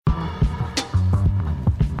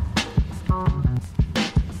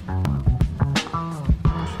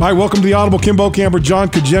All right, welcome to the Audible. Kim Camper, John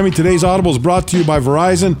Kajemi. Today's Audible is brought to you by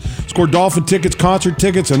Verizon. Score Dolphin tickets, concert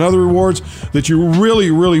tickets, and other rewards that you really,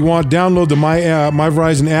 really want. Download the My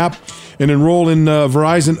Verizon app and enroll in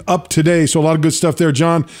Verizon Up Today. So a lot of good stuff there,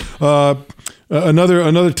 John.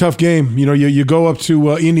 Another tough game. You know, you go up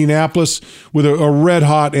to Indianapolis with a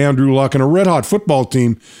red-hot Andrew Luck and a red-hot football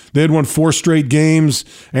team. They had won 4 straight games.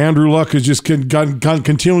 Andrew Luck has just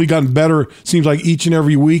continually gotten better, seems like each and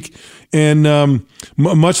every week. And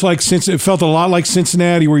much like it felt a lot like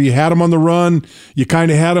Cincinnati, where you had them on the run, you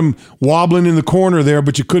kind of had them wobbling in the corner there,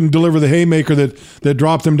 but you couldn't deliver the haymaker that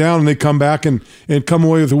dropped them down, and they come back and come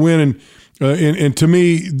away with a win. And to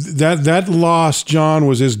me, that loss, John,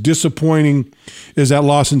 was as disappointing as that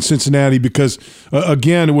loss in Cincinnati, because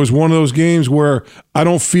again, it was one of those games where I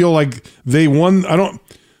don't feel like they won.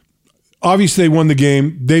 Obviously they won the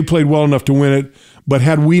game. They played well enough to win it, but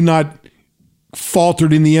had we not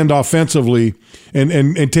faltered in the end offensively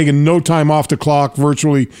and taken no time off the clock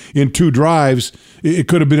virtually in 2 drives, it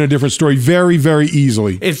could have been a different story very, very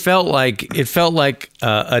easily. It felt like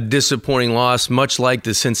a disappointing loss, much like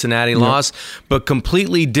the Cincinnati loss, but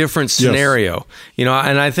completely different scenario. Yes. You know,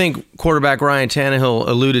 and I think quarterback Ryan Tannehill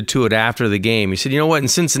alluded to it after the game. He said, "You know what? In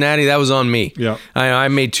Cincinnati, that was on me. Yeah. I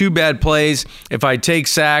made 2 bad plays. If I take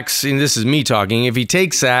sacks, and this is me talking, if he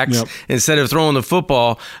takes sacks instead of throwing the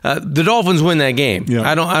football, the Dolphins win that game. Yep.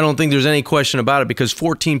 I don't think there's any question about it, because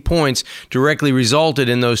 14 points directly resulted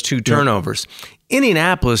in those 2 turnovers."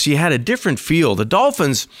 Indianapolis, you had a different feel. The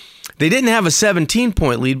Dolphins, they didn't have a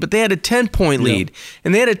 17-point lead, but they had a 10-point lead.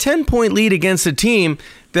 And they had a 10-point lead against a team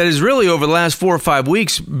that has really, over the last 4 or 5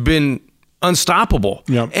 weeks, been unstoppable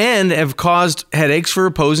and have caused headaches for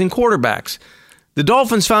opposing quarterbacks. The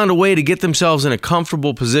Dolphins found a way to get themselves in a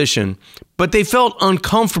comfortable position, but they felt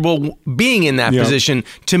uncomfortable being in that position,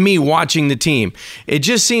 to me, watching the team. It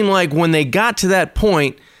just seemed like when they got to that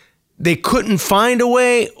point, they couldn't find a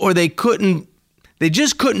way, or they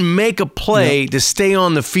just couldn't make a play to stay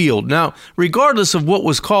on the field. Now, regardless of what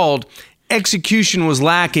was called, execution was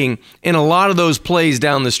lacking in a lot of those plays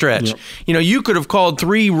down the stretch. Yep. You know, you could have called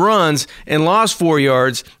 3 runs and lost 4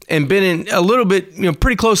 yards and been in a little bit,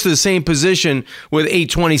 pretty close to the same position with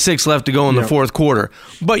 8:26 left to go in the fourth quarter.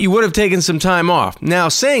 But you would have taken some time off. Now,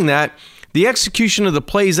 saying that, the execution of the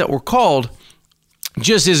plays that were called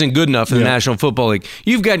just isn't good enough in the National Football League.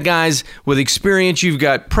 You've got guys with experience. You've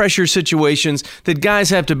got pressure situations that guys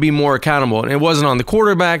have to be more accountable. And it wasn't on the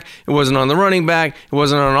quarterback. It wasn't on the running back. It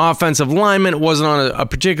wasn't on an offensive lineman. It wasn't on a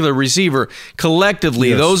particular receiver.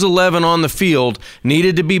 Collectively, those 11 on the field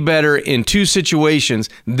needed to be better in 2 situations.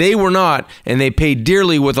 They were not, and they paid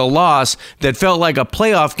dearly with a loss that felt like a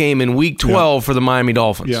playoff game in Week 12 for the Miami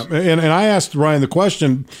Dolphins. Yeah, and I asked Ryan the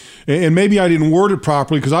question, and maybe I didn't word it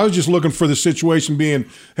properly, because I was just looking for the situation being,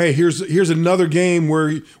 hey, here's another game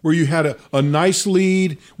where you had a nice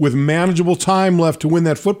lead with manageable time left to win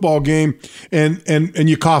that football game, and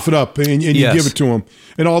you cough it up and you give it to them.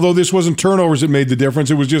 And although this wasn't turnovers that made the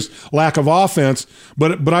difference, it was just lack of offense.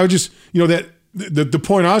 But I was just, that the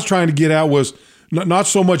point I was trying to get at was not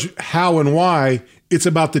so much how and why. It's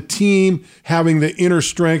about the team having the inner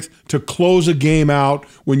strength to close a game out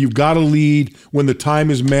when you've got a lead, when the time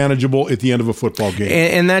is manageable at the end of a football game.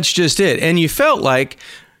 And that's just it. And you felt like,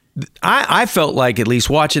 I felt like, at least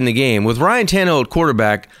watching the game, with Ryan Tannehill at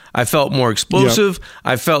quarterback, I felt more explosive.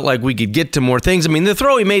 I felt like we could get to more things. I mean, the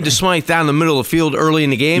throw he made to Smythe down the middle of the field early in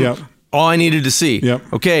the game, all I needed to see.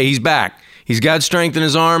 Okay, he's back. He's got strength in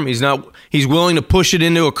his arm. He's willing to push it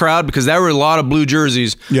into a crowd, because there were a lot of blue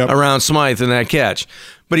jerseys around Smythe in that catch.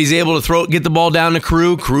 But he's able to get the ball down to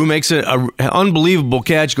Crew. Crew makes an unbelievable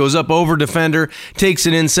catch, goes up over defender, takes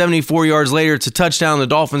it in 74 yards later. It's a touchdown. The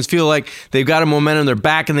Dolphins feel like they've got a momentum. They're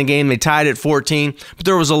back in the game. They tied at 14. But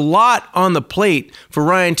there was a lot on the plate for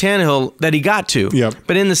Ryan Tannehill that he got to.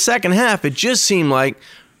 But in the second half, it just seemed like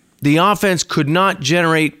the offense could not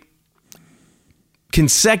generate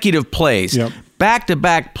consecutive plays,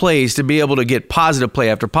 back-to-back plays, to be able to get positive play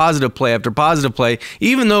after positive play after positive play,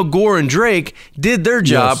 even though Gore and Drake did their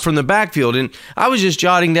job from the backfield. And I was just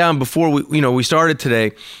jotting down before we started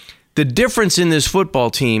today, the difference in this football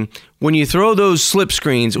team when you throw those slip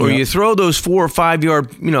screens, or you throw those 4 or 5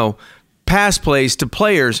 yard, pass plays to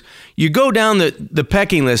players, you go down the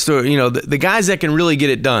pecking list, or the guys that can really get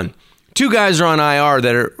it done. 2 guys are on IR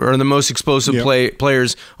that are the most explosive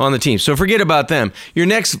players on the team. So forget about them. Your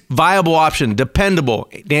next viable option, dependable,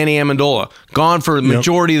 Danny Amendola, gone for the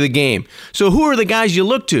majority of the game. So who are the guys you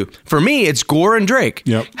look to? For me, it's Gore and Drake.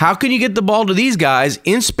 How can you get the ball to these guys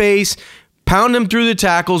in space, pound him through the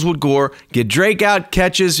tackles with Gore, get Drake out,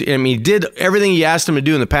 catches. I mean, he did everything he asked him to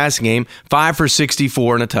do in the passing game, 5 for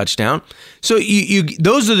 64 and a touchdown. So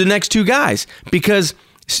those are the next two guys, because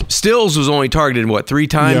Stills was only targeted, 3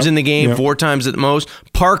 times in the game, 4 times at the most.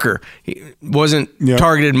 Parker wasn't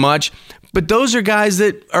targeted much. But those are guys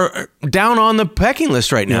that are down on the pecking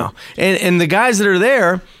list right now. And the guys that are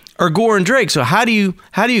there are Gore and Drake. So how do you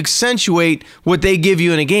accentuate what they give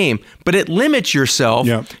you in a game? But it limits yourself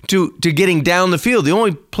to getting down the field. The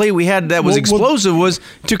only play we had that was explosive was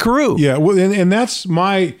to Carew. Yeah, well, and that's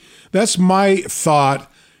my thought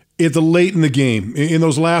at the late in the game, in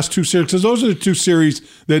those last 2 series, because those are the 2 series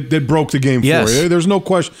that broke the game for you. There's no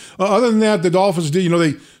question. Other than that, the Dolphins did.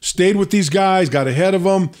 They stayed with these guys, got ahead of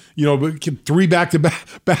them. 3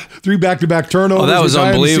 back-to-back turnovers. Oh, that was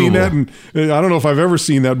unbelievable. I hadn't seen that, and I don't know if I've ever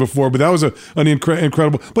seen that before, but that was an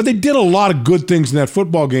incredible. But they did a lot of good things in that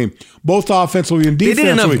football game, both offensively and defensively.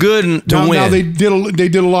 They did enough good to win. Now they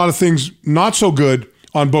did a lot of things not so good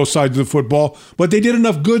on both sides of the football, but they did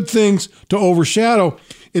enough good things to overshadow.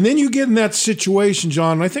 And then you get in that situation,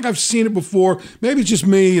 John, and I think I've seen it before. Maybe it's just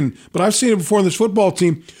me, but I've seen it before in this football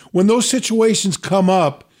team. When those situations come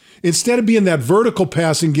up, instead of being that vertical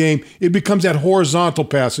passing game, it becomes that horizontal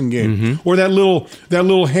passing game, or that little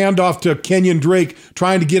handoff to Kenyon Drake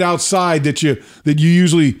trying to get outside that you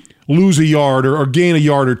usually lose a yard or gain a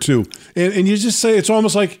yard or 2. And you just say it's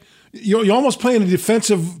almost like you're almost playing a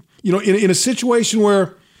defensive, in a situation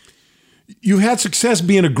where you had success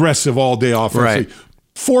being aggressive all day offensively. Right.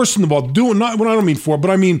 Forcing the ball, I don't mean but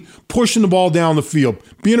I mean pushing the ball down the field,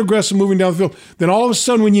 being aggressive, moving down the field. Then all of a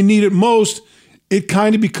sudden, when you need it most, it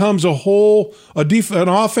kind of becomes an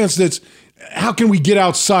offense that's, how can we get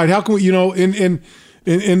outside? How can we, and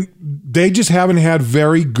they just haven't had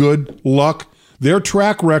very good luck. Their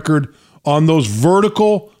track record on those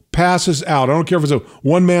vertical passes out, I don't care if it's a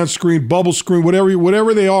one-man screen, bubble screen,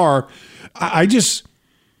 whatever they are, the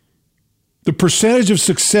percentage of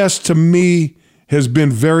success to me has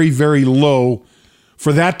been very, very low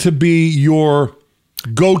for that to be your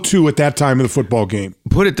go-to at that time in the football game.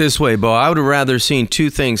 Put it this way, Bo. I would have rather seen 2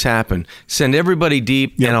 things happen. Send everybody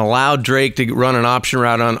deep and allow Drake to run an option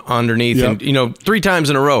route underneath. And 3 times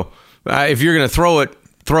in a row. If you're going to throw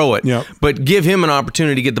it. Yep. But give him an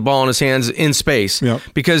opportunity to get the ball in his hands in space. Yep.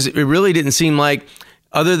 Because it really didn't seem like,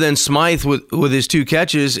 other than Smythe with his 2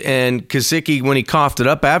 catches and Kasicki when he coughed it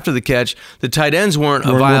up after the catch, the tight ends weren't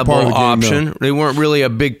a viable option. No. They weren't really a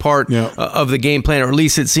big part of the game plan, or at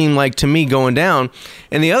least it seemed like to me going down.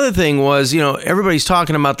 And the other thing was, everybody's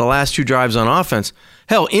talking about the last 2 drives on offense.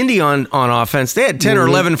 Hell, Indy on offense, they had 10 or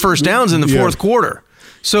 11 first downs in the fourth quarter.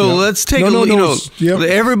 So let's take everybody's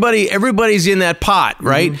in that pot,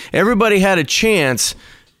 right? Everybody had a chance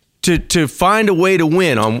to find a way to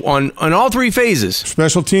win on all 3 phases.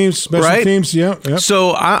 Special teams, yeah.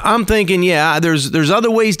 So I'm thinking, there's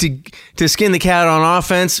other ways to skin the cat on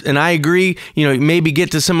offense, and I agree, maybe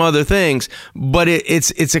get to some other things, but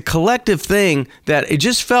it's a collective thing that it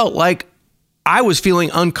just felt like I was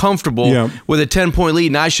feeling uncomfortable with a 10-point lead,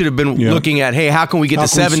 and I should have been looking at, hey, how can we get to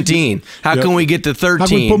 17? How can we get to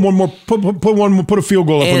 13? How can we put a field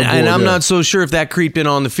goal up on the board? And I'm not so sure if that creeped in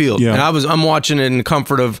on the field. Yeah. And I'm watching it in the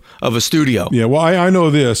comfort of a studio. Yeah, well, I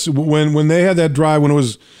know this. When they had that drive, when it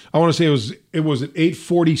was, I want to say it was at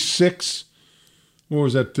 8:46. What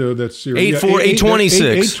was that series?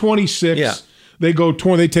 8:26. 8:26. Yeah. They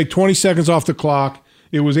take 20 seconds off the clock.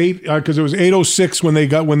 It was 8:06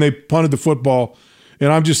 when they punted the football,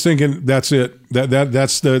 and I'm just thinking that's it.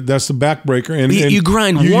 That's the backbreaker. And you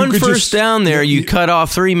grind one first down there, you cut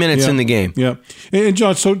off 3 minutes in the game. Yeah, and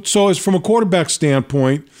John, so as from a quarterback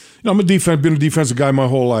standpoint, I'm been a defensive guy my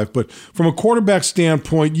whole life, but from a quarterback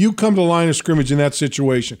standpoint, you come to the line of scrimmage in that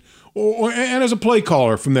situation, and as a play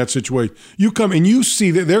caller from that situation, you come and you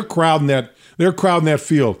see that they're crowding that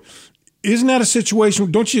field. Isn't that a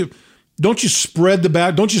situation? Don't you spread the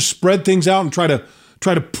back? Don't you spread things out and try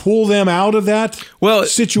to pull them out of that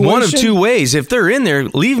situation? One of 2 ways. If they're in there,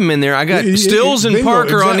 leave them in there. I got Stills and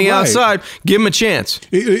Parker on the outside. Give them a chance.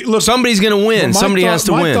 Look, somebody's going to win. Somebody has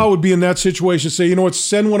to win. My thought would be in that situation, say, you know what,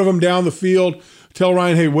 send one of them down the field. Tell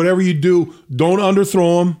Ryan, hey, whatever you do, don't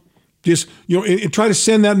underthrow them. Just, and try to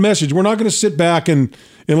send that message. We're not going to sit back and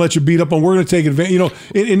let you beat up on. We're going to take advantage.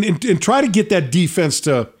 And try to get that defense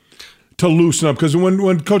to loosen up, because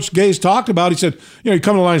when Coach Gaze talked about it, he said, you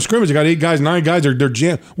come to the line of scrimmage, you got 8 guys, 9 guys, they're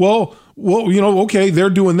jammed. Well, okay,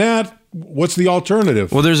 they're doing that. What's the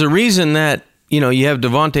alternative? Well, there's a reason that you have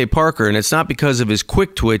Devontae Parker, and it's not because of his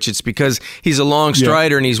quick twitch. It's because he's a long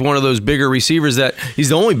strider, and he's one of those bigger receivers that he's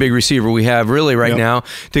the only big receiver we have really right now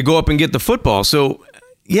to go up and get the football. So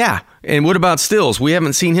Yeah. And what about Stills? We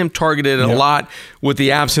haven't seen him targeted a lot with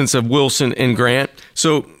the absence of Wilson and Grant.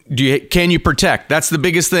 So can you protect? That's the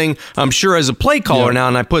biggest thing, I'm sure, as a play caller now,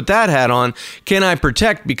 and I put that hat on. Can I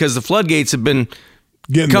protect? Because the floodgates have been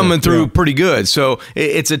coming through pretty good. So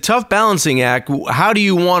it's a tough balancing act. How do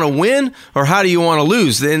you want to win or how do you want to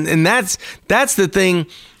lose? And that's the thing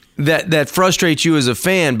that frustrates you as a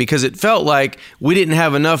fan, because it felt like we didn't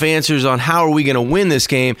have enough answers on how are we going to win this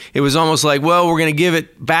game. It was almost like, well, we're going to give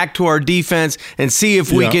it back to our defense and see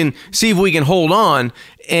if we can hold on,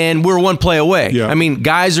 and we're one play away. Yeah. I mean,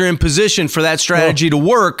 guys are in position for that strategy to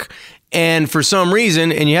work. And for some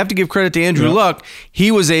reason, and you have to give credit to Andrew Luck,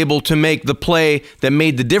 he was able to make the play that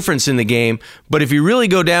made the difference in the game. But if you really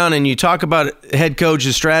go down and you talk about head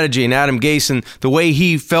coach's strategy and Adam Gase and the way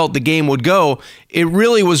he felt the game would go, it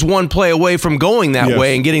really was one play away from going that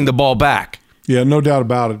way and getting the ball back. Yeah, no doubt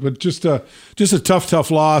about it. But just a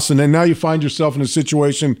tough loss, and then now you find yourself in a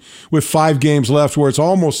situation with 5 games left where you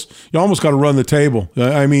almost got to run the table.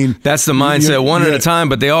 I mean, that's the mindset, one at a time,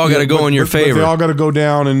 but they all got to go in your favor. They all got to go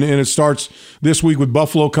down, and it starts this week with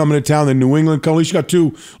Buffalo coming to town, then New England. At least you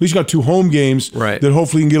got two home games that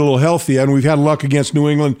hopefully can get a little healthy. And we've had luck against New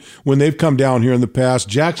England when they've come down here in the past.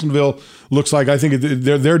 Jacksonville looks like, I think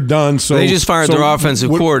they're done. So they just fired their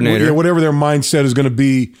offensive coordinator. Whatever their mindset is going to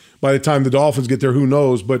be by the time the Dolphins get there, who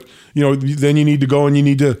knows? But then you need to go and you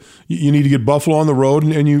need to get Buffalo on the road,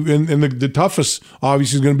 and the toughest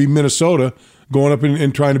obviously is going to be Minnesota, going up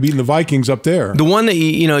and trying to beat the Vikings up there. The one that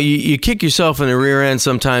you kick yourself in the rear end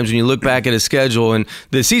sometimes when you look back at a schedule, and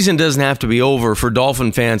the season doesn't have to be over for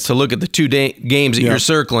Dolphin fans to look at the 2 games that you're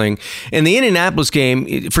circling. And the Indianapolis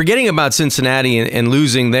game, forgetting about Cincinnati and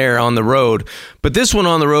losing there on the road, but this one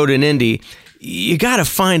on the road in Indy, you got to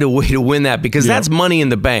find a way to win that, because that's money in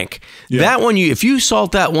the bank. That one, if you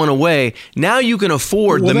salt that one away, now you can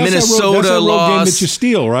afford the Minnesota loss. Game that you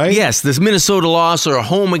steal, right? Yes, this Minnesota loss or a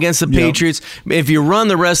home against the Patriots. If you run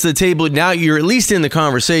the rest of the table, now you're at least in the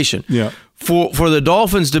conversation. Yeah. For the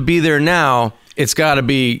Dolphins to be there now, it's got to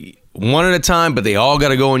be one at a time, but they all got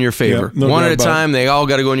to go in your favor. One at a time, they all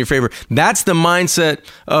got to go in your favor. That's the mindset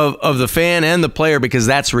of the fan and the player, because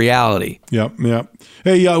that's reality. Yeah.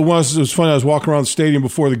 Hey, it was funny. I was walking around the stadium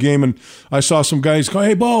before the game, and I saw some guys go,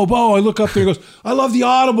 "Hey, Bo!" I look up there. He goes, "I love the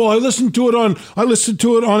Audible. I listened to it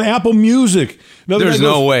on Apple Music." There's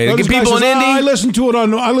no way. People in Indy. I listen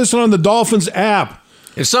on the Dolphins app.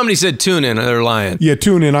 If somebody said tune in, they're lying. Yeah,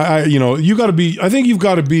 tune in. You got to be. I think you've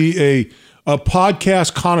got to be a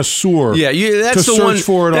podcast connoisseur. Yeah, that's the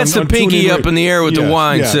one. That's the pinky up in the air with the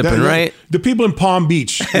wine sipping, right? The people in Palm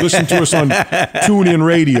Beach listen to us on TuneIn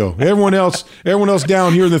Radio. Everyone else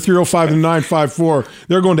down here in the 305 and 954,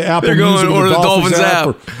 they're going to Apple Music or the Dolphins app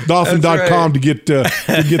or Dolphin.com to get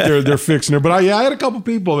their fix in there. But I had a couple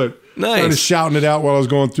people that kind of shouting it out while I was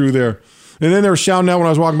going through there, and then they were shouting out when I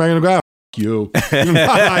was walking back and I go, you.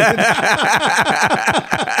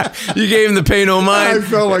 You gave him the pay no mind. I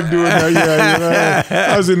felt like doing that.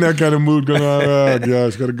 Yeah, I was in that kind of mood going, oh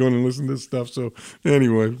gosh, got to go in and listen to this stuff. So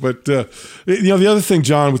anyway, but the other thing,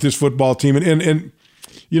 John, with this football team, and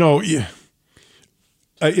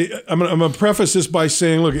I'm going to preface this by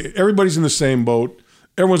saying, look, everybody's in the same boat.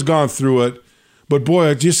 Everyone's gone through it. But boy,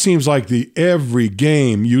 it just seems like every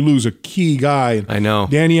game you lose a key guy. I know.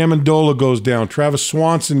 Danny Amendola goes down. Travis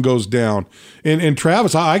Swanson goes down. And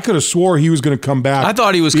Travis, I could have swore he was going to come back. I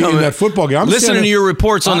thought he was coming in that football game. Listening to your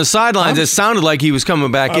reports on the sidelines, it sounded like he was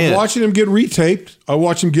coming back in. I'm watching him get retaped. I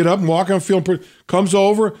watch him get up and walk on field. Comes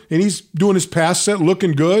over and he's doing his pass set,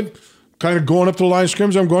 looking good, kind of going up to the line of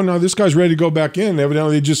scrimmage. I'm going, no, this guy's ready to go back in.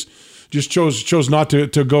 Evidently, they just chose not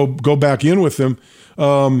to go back in with him.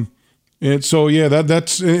 And so,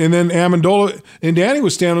 that's and then Amendola and Danny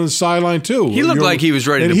was standing on the sideline too. He looked like he was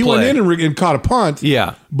ready to play. And he went in and caught a punt.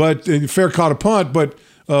 Yeah. But caught a punt, but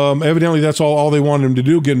evidently that's all they wanted him to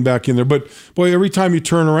do, getting back in there. But boy, every time you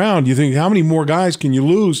turn around, you think, how many more guys can you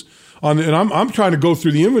lose? And I'm trying to go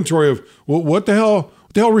through the inventory of what the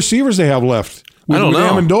hell receivers they have left. I don't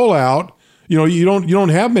know. With Amendola out. You don't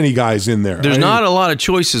have many guys in there. There's not a lot of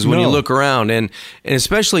choices when you look around, and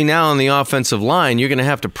especially now on the offensive line, you're going to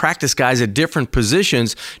have to practice guys at different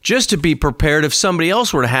positions just to be prepared if somebody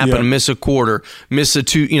else were to happen to miss a quarter, miss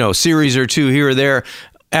a series or two here or there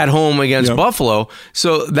at home against Buffalo.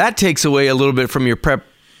 So that takes away a little bit from your prep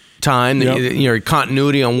time, your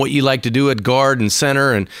continuity on what you like to do at guard and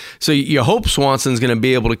center. And so you hope Swanson's going to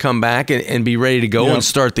be able to come back and be ready to go and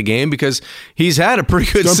start the game, because he's had a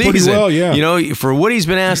pretty good season. Pretty well, for what he's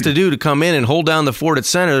been asked to do, to come in and hold down the fort at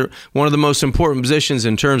center, one of the most important positions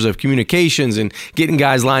in terms of communications and getting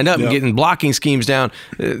guys lined up and getting blocking schemes down.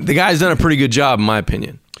 The guy's done a pretty good job, in my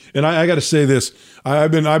opinion. And I got to say this: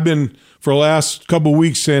 I've been for the last couple of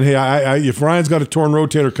weeks saying, hey, if Ryan's got a torn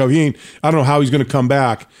rotator cuff, I don't know how he's going to come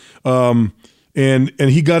back. And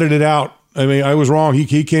he gutted it out. I mean, I was wrong.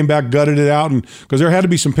 He came back, gutted it out, and because there had to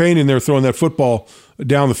be some pain in there throwing that football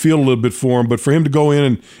down the field a little bit for him. But for him to go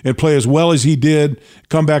in and play as well as he did,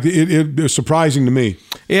 come back, it was surprising to me.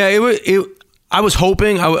 Yeah, I was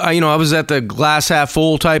hoping. I was at the glass half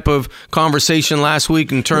full type of conversation last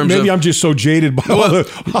week in terms maybe of. I'm just so jaded by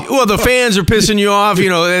the fans are pissing you off.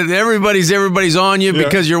 Everybody's on you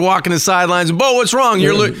because you're walking the sidelines. And, Bo, what's wrong?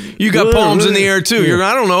 You got palms in the air too.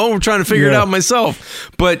 I don't know. I'm trying to figure it out myself.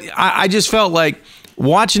 But I just felt like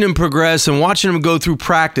watching him progress and watching him go through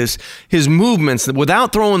practice, his movements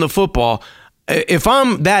without throwing the football. If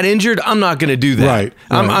I'm that injured, I'm not going to do that. Right.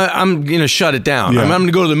 I'm going to shut it down. Yeah. I'm going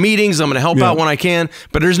to go to the meetings. I'm going to help out when I can.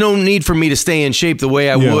 But there's no need for me to stay in shape the way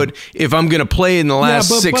I would if I'm going to play in the last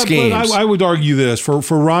 6 games. But I would argue this for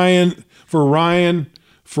Ryan,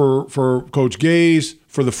 for Coach Gaze,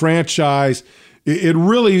 for the franchise, it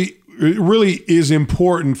really is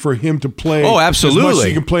important for him to play. Oh, absolutely. As much as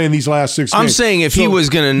he can play in these last 6 games. I'm saying if he was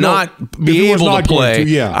going to not be able to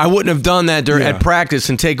play, I wouldn't have done that at practice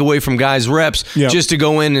and take away from guys' reps just to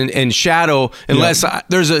go in and shadow unless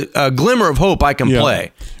there's a glimmer of hope I can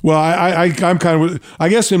play. Well, I'm kind of, I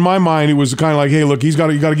guess in my mind it was kind of like, hey, look, you got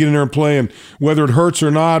to get in there and play, and whether it hurts or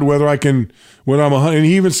not, whether I can. When I'm 100, and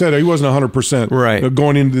he even said he wasn't 100%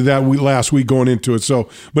 going into that last week going into it. So,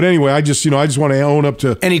 but anyway, I just want to own up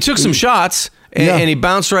to. And he took some shots, and he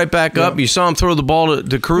bounced right back up. You saw him throw the ball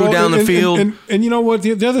to Crew down the field. And you know what?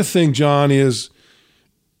 The other thing, John, is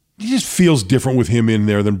he just feels different with him in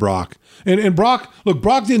there than Brock. And Brock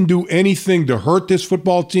didn't do anything to hurt this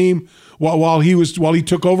football team while he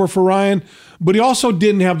took over for Ryan, but he also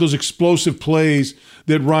didn't have those explosive plays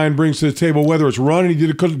that Ryan brings to the table, whether it's running. He did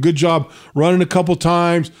a good job running a couple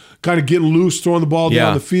times, kind of getting loose, throwing the ball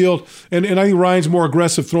down the field. And I think Ryan's more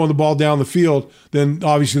aggressive throwing the ball down the field than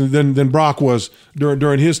Brock was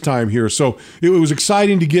during his time here. So it was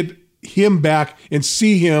exciting to get him back and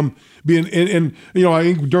see him being, and I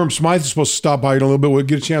think Durham Smythe is supposed to stop by in a little bit. We'll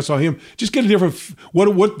get a chance on him. Just get a different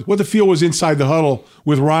what the feel was inside the huddle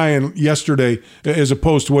with Ryan yesterday, as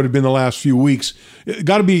opposed to what had been the last few weeks.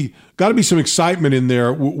 Got to be some excitement in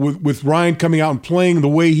there with Ryan coming out and playing the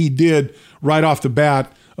way he did right off the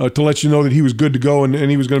bat. To let you know that he was good to go and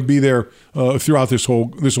he was going to be there throughout this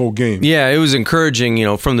whole game. Yeah, it was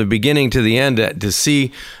encouraging, from the beginning to the end to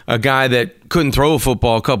see a guy that couldn't throw a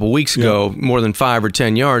football a couple weeks ago, more than 5 or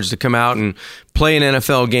 10 yards, to come out and play an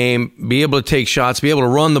NFL game, be able to take shots, be able to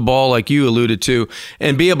run the ball like you alluded to,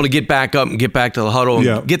 and be able to get back up and get back to the huddle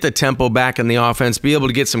and get the tempo back in the offense, be able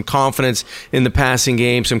to get some confidence in the passing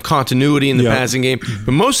game, some continuity in the passing game,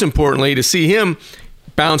 but most importantly, to see him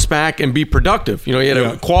bounce back and be productive. He had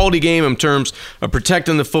a quality game in terms of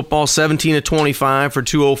protecting the football, 17 of 25 for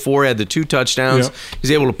 204, had the 2 touchdowns.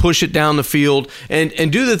 He's able to push it down the field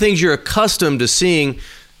and do the things you're accustomed to seeing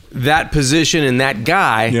that position and that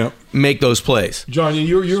guy make those plays. John,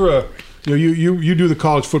 you do the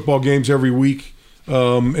college football games every week,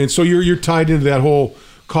 and so you're tied into that whole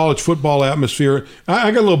college football atmosphere.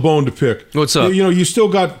 I got a little bone to pick. What's up? You still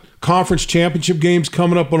got conference championship games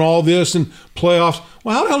coming up and all this and playoffs.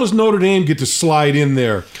 Well, how the hell does Notre Dame get to slide in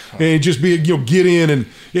there and just be, get in, and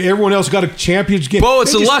everyone else got a championship game? Well,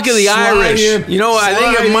 it's the luck of the Irish. I think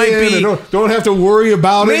it might be. Don't have to worry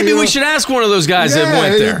about it. Maybe we should ask one of those guys that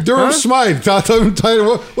went there. Durham Smythe.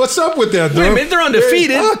 What's up with that, Durham? Wait a minute, they're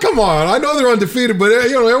undefeated. Oh, come on. I know they're undefeated, but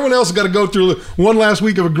everyone else has got to go through one last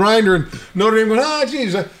week of a grinder, and Notre Dame going,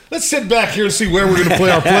 geez, let's sit back here and see where we're going to play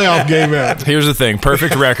our playoff game at. Here's the thing.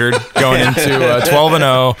 Perfect record going into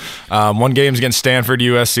 12-0. One game's against Stanford,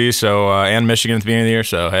 USC, and Michigan at the beginning of the year.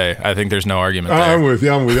 So, hey, I think there's no argument there. I'm with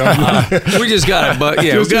you. We just got to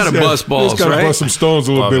bust balls, just got to bust some stones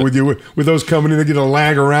a little bit with you. With those coming in, they get to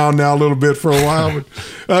lag around now a little bit for a while.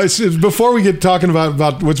 But, before we get talking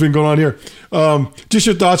about what's been going on here, just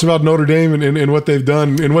your thoughts about Notre Dame and what they've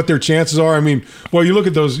done and what their chances are. I mean, well, you look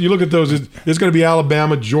at those. It's going to be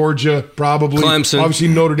Alabama, Georgia, probably Clemson. Obviously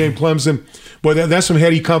Notre Dame, Clemson. Boy, that's some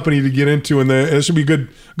heady company to get into, and it should be a good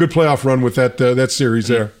playoff run with that series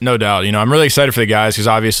there. No doubt. I'm really excited for the guys because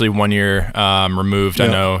obviously 1 year removed. I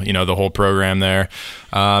know the whole program there,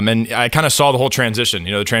 and I kind of saw the whole transition.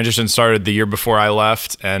 The transition started the year before I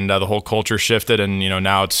left, and the whole culture shifted, and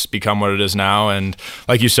now it's become what it is now. And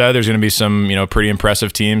like you said, there's going to be some pretty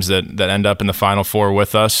impressive teams that end up in the Final Four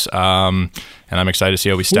with us. and I'm excited to see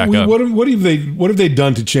how we stack up. What have they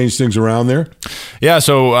done to change things around there? Yeah,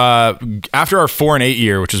 so after our 4-8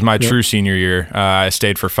 year, which was my true senior year, I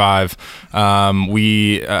stayed for 5.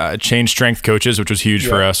 We changed strength coaches, which was huge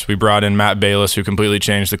for us. We brought in Matt Bayless, who completely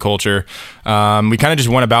changed the culture. We kind of just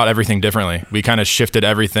went about everything differently. We kind of shifted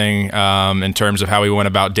everything in terms of how we went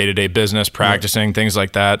about day-to-day business, practicing, things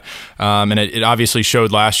like that. And it obviously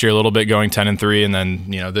showed last year a little bit, going 10-3, and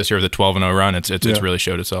then this year with the 12-0 run, it's really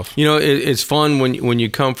showed itself. It's fun when you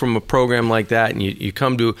come from a program like that and you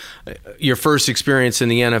come to your first experience in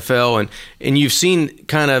the NFL and you've seen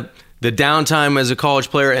kind of the downtime as a college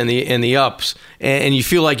player and the ups, and you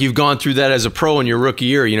feel like you've gone through that as a pro in your rookie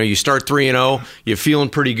year. You start 3-0, you're feeling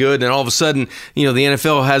pretty good, and all of a sudden, the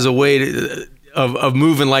NFL has a way of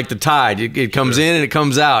moving like the tide. It comes in and it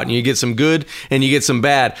comes out, and you get some good and you get some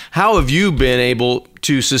bad. How have you been able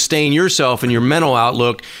to sustain yourself and your mental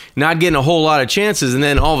outlook, not getting a whole lot of chances, and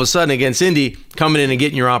then all of a sudden against Indy, coming in and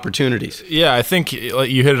getting your opportunities? Yeah, I think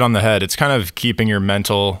you hit it on the head. It's kind of keeping your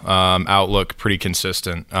mental outlook pretty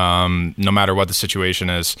consistent, no matter what the situation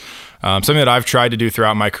is. Something that I've tried to do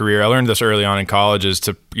throughout my career, I learned this early on in college, is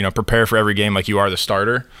to prepare for every game like you are the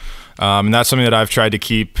starter. And that's something that I've tried to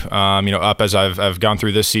keep, up as I've gone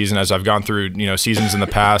through this season, as I've gone through, seasons in the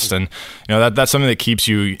past. And, that's something that keeps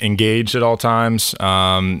you engaged at all times,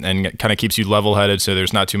 and kind of keeps you level-headed, so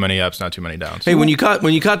there's not too many ups, not too many downs. Hey, when you caught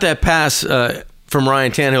that pass from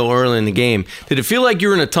Ryan Tannehill early in the game, did it feel like you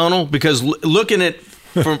were in a tunnel? Because looking at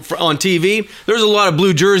on TV, there's a lot of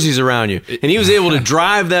blue jerseys around you, and he was able to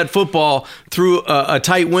drive that football through a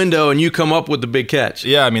tight window, and you come up with the big catch.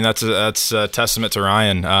 Yeah, I mean that's a testament to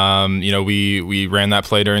Ryan. We ran that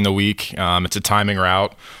play during the week. It's a timing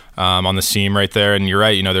route on the seam right there, and you're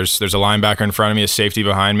right. There's a linebacker in front of me, a safety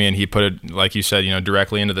behind me, and he put it, like you said,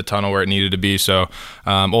 directly into the tunnel where it needed to be. So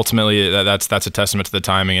ultimately, that's a testament to the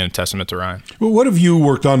timing and a testament to Ryan. Well, what have you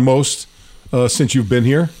worked on most since you've been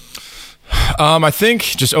here? I think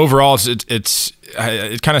just overall,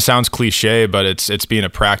 it kind of sounds cliche, but it's being a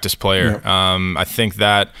practice player. Yeah. I think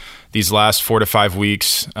that these last 4 to 5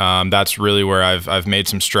 weeks, that's really where I've made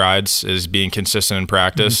some strides, is being consistent in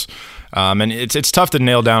practice. Mm-hmm. And it's tough to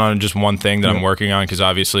nail down on just one thing that I'm working on, because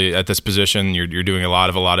obviously at this position you're doing a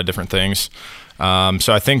lot of different things.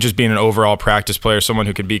 So I think just being an overall practice player, someone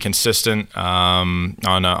who could be consistent on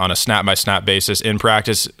a snap by snap basis in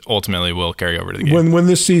practice, ultimately will carry over to the game. When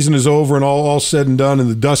this season is over and all said and done, and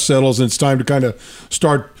the dust settles, and it's time to kind of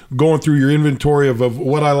start going through your inventory of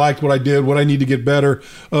what I liked, what I did, what I need to get better.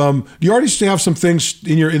 Do you already have some things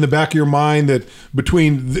in the back of your mind that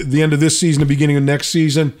between the end of this season and the beginning of next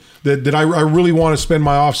season that I really want to spend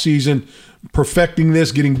my off season perfecting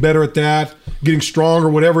this, getting better at that, getting stronger,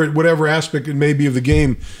 whatever aspect it may be of the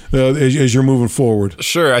game as you're moving forward?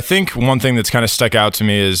 Sure. I think one thing that's kind of stuck out to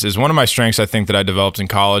me is one of my strengths I think that I developed in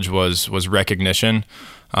college was recognition.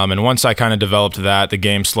 And once I kind of developed that, the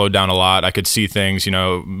game slowed down a lot. I could see things,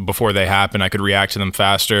 before they happen. I could react to them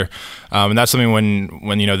faster. And that's something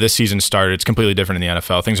when this season started, it's completely different in the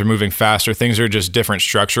NFL. Things are moving faster. Things are just different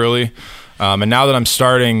structurally. And now that I'm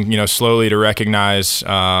starting, slowly to recognize,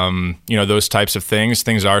 those types of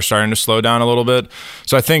things are starting to slow down a little bit.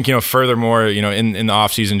 So I think, furthermore, in the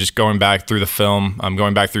off season, just going back through the film,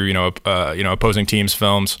 going back through, opposing teams'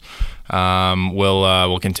 films,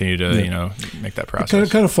 we'll continue to make that process.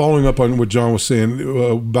 Kind of following up on what John was saying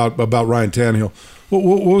about Ryan Tannehill.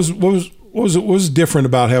 What was different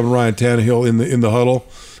about having Ryan Tannehill in the huddle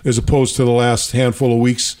as opposed to the last handful of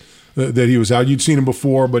weeks that he was out? You'd seen him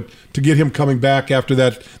before, but to get him coming back after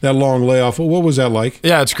that long layoff, what was that like?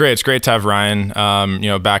 Yeah, it's great. It's great to have Ryan,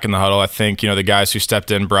 back in the huddle. I think, the guys who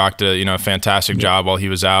stepped in, Brock did, a fantastic job while he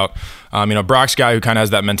was out. Brock's a guy who kind of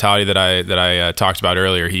has that mentality that I talked about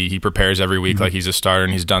earlier. He prepares every week like he's a starter,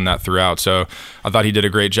 and he's done that throughout. So I thought he did a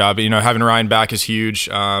great job. Having Ryan back is huge.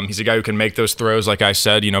 He's a guy who can make those throws, like I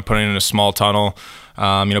said, putting in a small tunnel,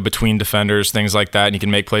 between defenders, things like that. And he can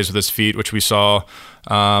make plays with his feet, which we saw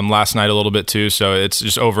last night a little bit too. So it's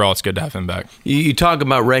just overall, it's good to have him back. You talk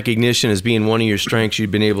about recognition as being one of your strengths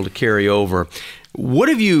you've been able to carry over. What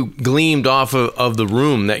have you gleaned off of the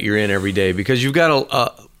room that you're in every day? Because you've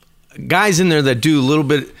got guys in there that do a little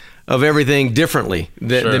bit of everything differently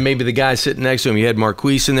than maybe the guy sitting next to him. You had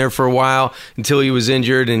Marquise in there for a while until he was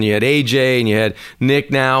injured, and you had AJ, and you had Nick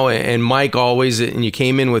now, and Mike always, and you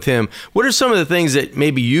came in with him. What are some of the things that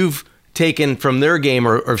maybe you've taken from their game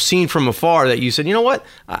or seen from afar that you said, you know what,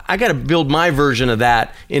 I got to build my version of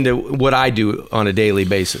that into what I do on a daily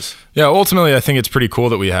basis? Yeah, ultimately, I think it's pretty cool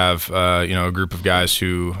that we have, a group of guys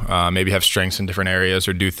who maybe have strengths in different areas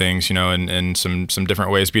or do things, in some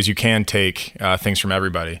different ways, because you can take things from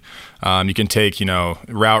everybody. You can take,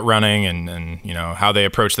 route running and how they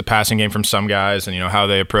approach the passing game from some guys and, how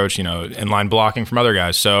they approach, inline blocking from other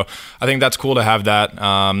guys. So I think that's cool to have that,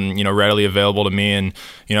 readily available to me. And,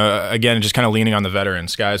 again, just kind of leaning on the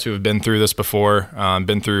veterans, guys who have been through this before,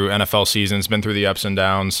 been through NFL seasons, been through the ups and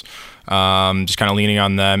downs. Just kind of leaning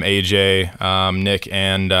on them. AJ, Nick,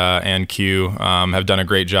 and Q have done a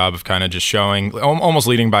great job of kind of just showing, almost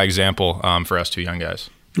leading by example for us two young guys.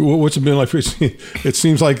 What's it been like? It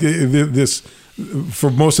seems like this for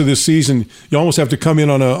most of this season, you almost have to come in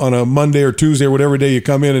on a Monday or Tuesday or whatever day you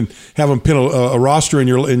come in and have them pin a roster in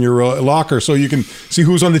your locker so you can see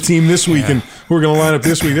who's on the team this week and who are going to line up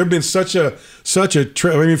this week. There've been such a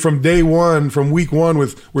from day one, from week one where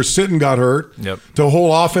Sitton got hurt, to a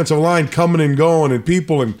whole offensive line coming and going and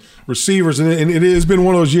people and receivers, and it has been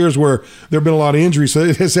one of those years where there have been a lot of injuries. So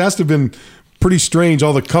it has to have been pretty strange,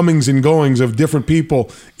 all the comings and goings of different people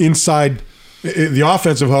inside the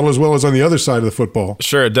offensive huddle as well as on the other side of the football.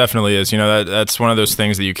 Sure, it definitely is. That's one of those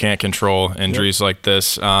things that you can't control, injuries like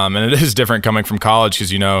this. And it is different coming from college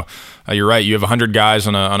because, you're right. You have 100 guys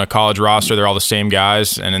on a college roster. They're all the same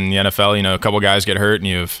guys. And in the NFL, a couple guys get hurt and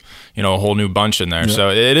you have, a whole new bunch in there.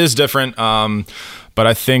 So it is different. But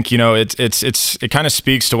I think, it kind of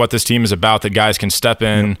speaks to what this team is about, that guys can step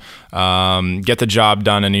in, get the job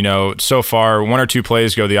done. And, so far, one or two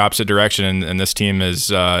plays go the opposite direction, and this team is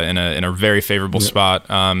in a very favorable spot,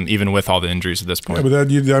 even with all the injuries at this point. Yeah, but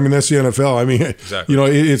that's the NFL. Exactly.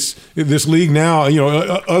 It's this league now,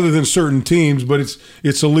 other than certain teams, but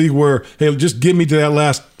it's a league where, hey, just get me to that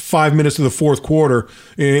last 5 minutes of the fourth quarter,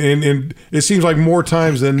 and it seems like more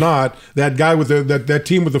times than not, that guy with that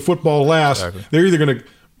team with the football last, they're either going to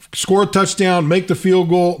score a touchdown, make the field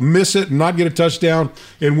goal, miss it, and not get a touchdown,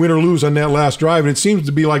 and win or lose on that last drive. And it seems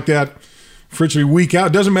to be like that virtually week out.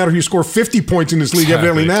 It doesn't matter if you score 50 points in this league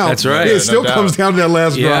evidently now. That's right. It still comes down to that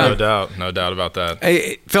last drive. No doubt about that.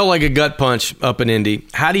 It felt like a gut punch up in Indy.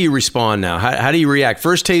 How do you respond now? How do you react?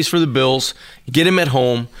 First taste for the Bills. You get them at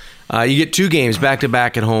home. You get two games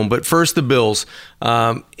back-to-back at home, but first the Bills.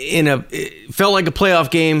 It felt like a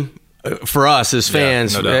playoff game for us as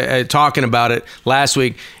fans, talking about it last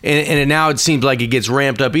week, and now it seems like it gets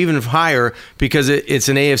ramped up even higher because it's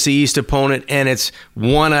an AFC East opponent, and it's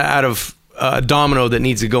one out of a domino that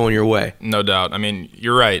needs to go in your way. No doubt.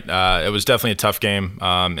 You're right. It was definitely a tough game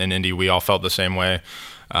in Indy. We all felt the same way.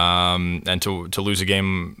 And to lose a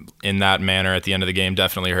game in that manner at the end of the game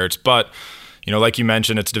definitely hurts. But like you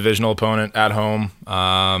mentioned, it's a divisional opponent at home.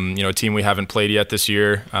 A team we haven't played yet this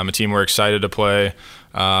year. A team we're excited to play.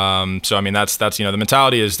 That's the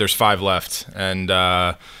mentality is there's 5 left, and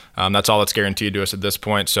that's all that's guaranteed to us at this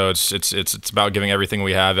point. So it's about giving everything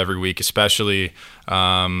we have every week, especially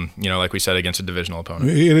like we said, against a divisional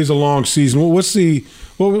opponent. It is a long season. What's the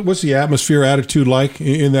atmosphere, attitude like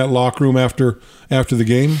in that locker room after the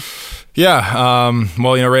game? Yeah,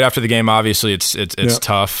 right after the game, obviously it's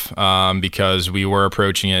tough because we were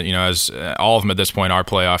approaching it, as all of them at this point are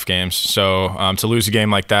playoff games. So to lose a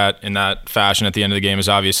game like that in that fashion at the end of the game is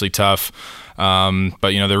obviously tough. But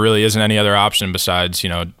there really isn't any other option besides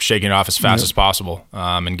shaking it off as fast as possible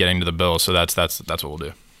and getting to the Bills. So that's what we'll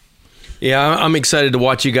do. Yeah, I'm excited to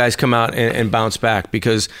watch you guys come out and bounce back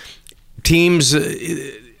because teams.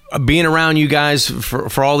 Being around you guys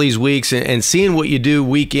for all these weeks and seeing what you do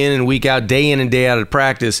week in and week out, day in and day out at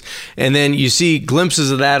practice, and then you see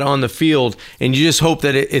glimpses of that on the field, and you just hope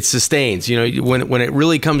that it sustains. When it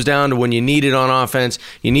really comes down to when you need it on offense,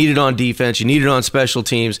 you need it on defense, you need it on special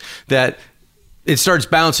teams, that it starts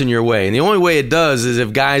bouncing your way. And the only way it does is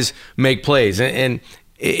if guys make plays. And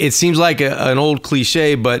it seems like an old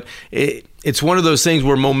cliche, but it's one of those things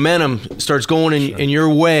where momentum starts going in your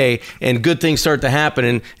way and good things start to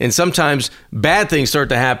happen, and sometimes bad things start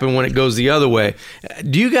to happen when it goes the other way.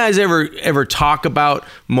 Do you guys ever talk about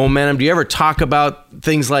momentum? Do you ever talk about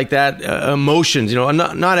things like that, emotions,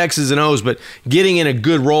 not X's and O's, but getting in a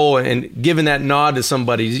good role and giving that nod to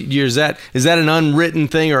somebody? Is that an unwritten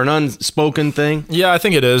thing or an unspoken thing? Yeah, I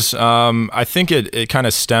think it is. I think it kind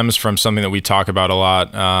of stems from something that we talk about a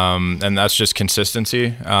lot, and that's just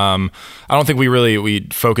consistency. I don't think we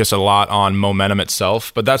focus a lot on momentum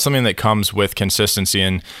itself, but that's something that comes with consistency.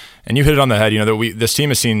 And And you hit it on the head. This team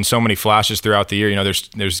has seen so many flashes throughout the year.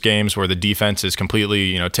 There's games where the defense is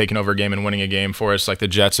completely, taking over a game and winning a game for us, like the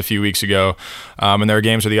Jets a few weeks ago. And there are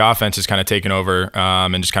games where the offense is kind of taken over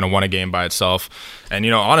and just kind of won a game by itself. And,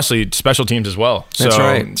 honestly, special teams as well. That's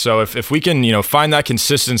right. So if we can, find that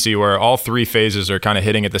consistency where all three phases are kind of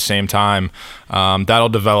hitting at the same time, that'll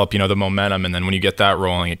develop, the momentum. And then when you get that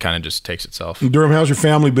rolling, it kind of just takes itself. Durham, how's your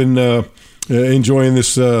family been enjoying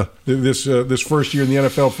this first year in the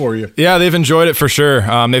NFL for you? Yeah, they've enjoyed it for sure.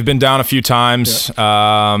 They've been down a few times,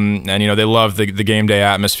 and they love the game day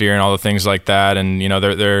atmosphere and all the things like that. And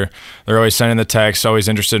they're always sending the texts, always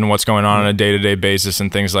interested in what's going on a day-to-day basis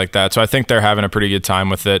and things like that. So I think they're having a pretty good time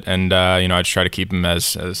with it, and I just try to keep them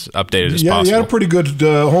as updated as possible. You had a pretty good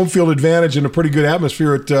home field advantage and a pretty good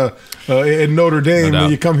atmosphere at Notre Dame. No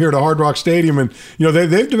doubt. You come here to Hard Rock Stadium, and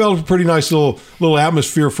they've developed a pretty nice little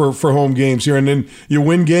atmosphere for home games here. And then you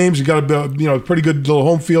win games, you got a pretty good little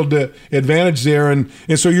home field advantage there, and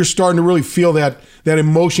so you're starting to really feel that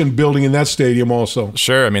emotion building in that stadium also.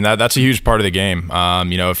 Sure, I mean that's a huge part of the game.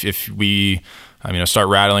 If we start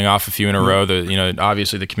rattling off a few in a row,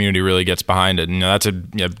 obviously the community really gets behind it, and that's a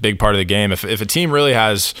big part of the game. If a team really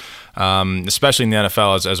has, especially in the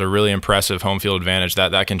NFL, as a really impressive home field advantage,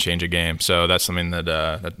 that can change a game. So that's something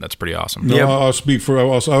that's pretty awesome. No, I'll speak for. I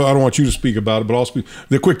don't want you to speak about it, but I'll speak.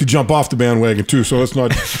 They're quick to jump off the bandwagon too, so let's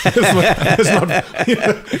not. Let's not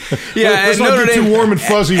get too warm and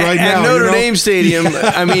fuzzy right now. At Notre Dame Stadium,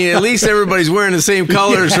 I mean, at least everybody's wearing the same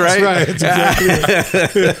colors, right? That's right.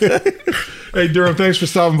 That's exactly it. Hey, Durham, thanks for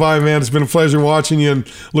stopping by, man. It's been a pleasure watching you,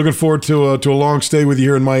 and looking forward to a long stay with you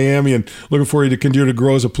here in Miami, and looking for you to continue to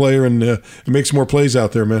grow as a player and make some more plays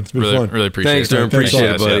out there, man. It's been fun. Really appreciate Thanks, it. Durham. Appreciate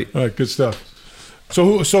it, buddy. All right, good stuff.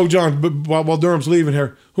 So John, while Durham's leaving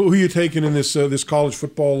here, who are you taking in this college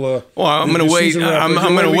football? Well, I'm going to wait. I'm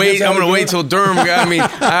going to wait. I'm going to wait till Durham. I mean,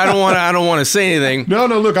 I don't want to say anything. No.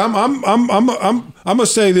 Look, I'm going to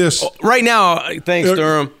say this right now. Thanks,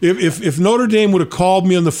 Durham. If Notre Dame would have called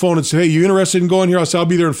me on the phone and said, "Hey, you interested in going here?" I said, "I'll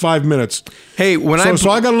be there in 5 minutes." Hey, so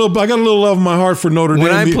I got a little love in my heart for Notre Dame.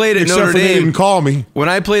 When I played at Notre Dame, they didn't call me. When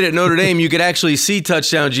I played at Notre Dame, you could actually see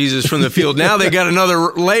touchdown Jesus from the field. Now they got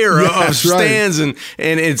another layer of stands, and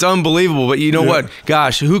it's unbelievable. But you know what?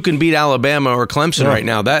 Gosh, who can beat Alabama or Clemson right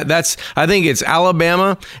now? That's I think it's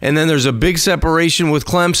Alabama, and then there's a big separation with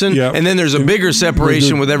Clemson, and then there's a bigger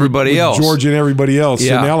separation with everybody else. Georgia and everybody else.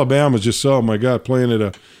 Yeah. And Alabama's just, oh my God, playing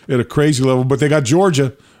at a crazy level. But they got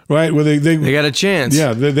Georgia, right? Where they got a chance.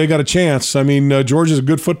 Yeah, they got a chance. I mean, Georgia's a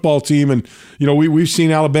good football team, and we've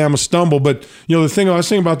seen Alabama stumble. But the thing I was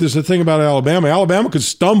thinking about this, the thing about Alabama could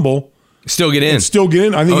stumble. Still get in.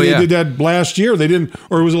 I think they did that last year. They didn't,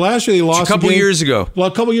 or was it last year? They lost a couple years ago. Well,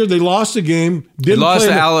 a couple of years they lost the game. They lost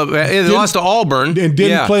to Auburn and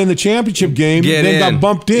didn't play in the championship game. Got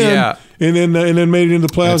bumped in, and then made it into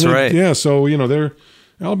the playoffs. That's right. Yeah, so they're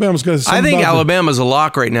Alabama's got. I think Alabama's a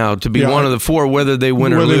lock right now to be one of the four, whether they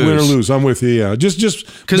win or lose. I'm with you. Yeah, just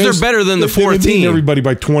because they're better than the fourth team. Everybody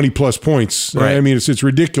by 20 plus points. Right. I mean, it's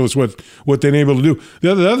ridiculous what they're able to do.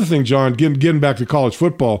 The other thing, John, getting back to college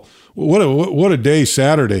football. What a day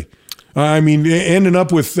Saturday. I mean, ending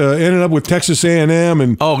up with Texas A&M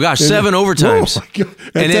and 7 overtimes,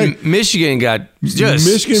 and then Michigan got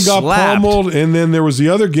slapped. pummeled, and then there was the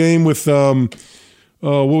other game with what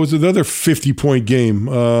was the other 50-point game?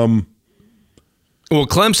 Well,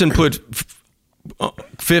 Clemson put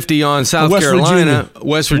 50 on South Carolina,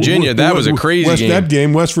 West Virginia. That was a crazy game. That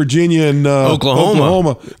game, West Virginia and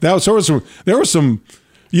Oklahoma. There was some.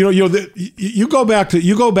 You go back to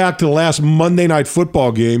the last Monday Night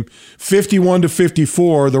Football game,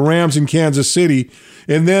 51-54, the Rams in Kansas City,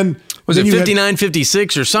 and then was it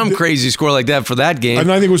 59-56 or some crazy score like that for that game? I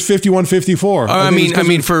think it was 51-54. I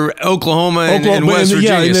mean for Oklahoma and West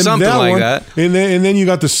Virginia, something like that. And then you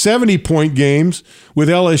got the 70-point games with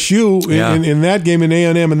LSU in that game and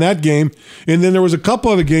A&M in that game, and then there was a couple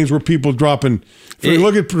other games where people dropping.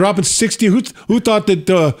 Dropping 60. Who thought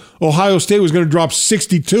that Ohio State was going to drop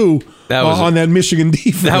 62 on that Michigan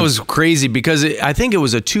defense? That was crazy because I think it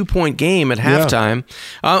was a 2-point game at halftime.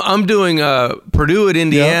 I'm doing Purdue at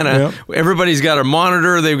Indiana. Yeah. Everybody's got a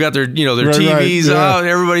monitor. They've got their TVs out.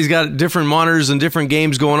 Everybody's got different monitors and different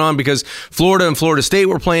games going on because Florida and Florida State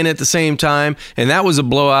were playing at the same time, and that was a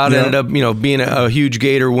blowout. Ended up being a huge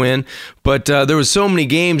Gator win. But there was so many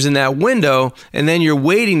games in that window, and then you're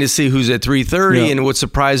waiting to see who's at 3:30 and what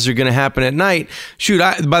surprises are going to happen at night. Shoot,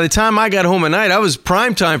 by the time I got home at night, I was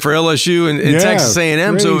prime time for LSU and Texas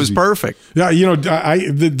A&M, so it was perfect. Yeah,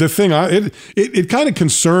 the thing, it kind of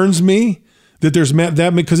concerns me that there's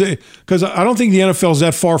that because I don't think the NFL is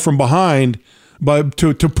that far from behind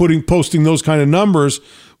to posting those kind of numbers.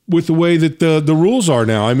 with the way that the rules are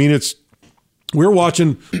now. I mean, we're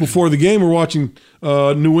watching before the game. We're watching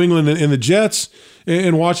New England and the Jets,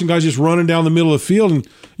 and watching guys just running down the middle of the field. And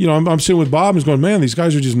I'm sitting with Bob and he's going, man, these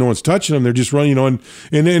guys are just, no one's touching them. They're just running, and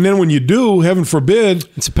then when you do, heaven forbid,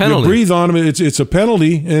 it's a penalty. You breathe on them. It's a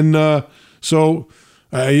penalty, and so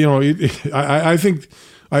I think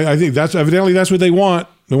that's evidently that's what they want.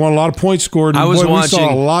 They want a lot of points scored. And we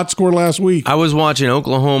saw a lot scored last week. I was watching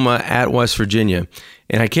Oklahoma at West Virginia,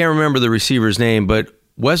 and I can't remember the receiver's name, but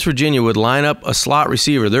West Virginia would line up a slot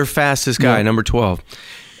receiver, their fastest guy, number 12.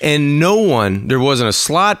 And there wasn't a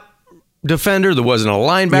slot defender, there wasn't a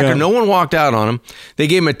linebacker, no one walked out on him. They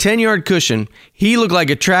gave him a 10-yard cushion. He looked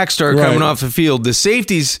like a track star coming off the field. The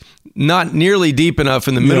safety's not nearly deep enough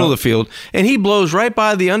in the middle of the field, and he blows right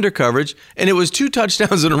by the undercoverage, and it was 2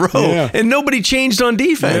 touchdowns in a row, and nobody changed on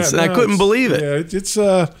defense, and I couldn't believe it. Yeah, it's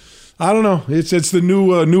I don't know. It's the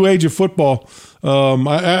new age of football.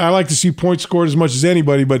 I like to see points scored as much as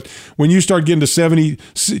anybody, but when you start getting to 70,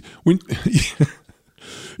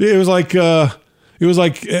 it was like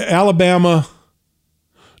Alabama.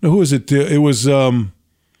 No, who was it? It was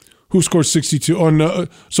who scored 62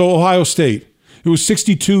 so Ohio State. It was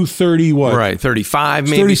 62-30 what? Right, 35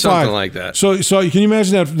 maybe 35. Something like that. So can you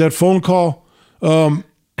imagine that phone call?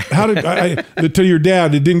 How did to your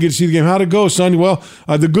dad that didn't get to see the game? How'd it go, son? Well,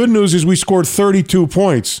 the good news is we scored 32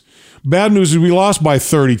 points. Bad news is we lost by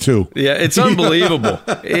 32. Yeah, it's unbelievable.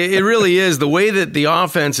 It really is. The way that the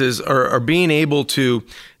offenses are being able to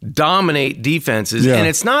dominate defenses. And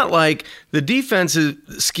it's not like the defensive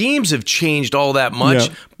schemes have changed all that much,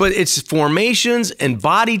 but it's formations and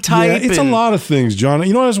body type. Yeah, it's a lot of things, John.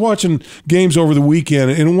 I was watching games over the weekend,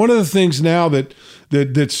 and one of the things now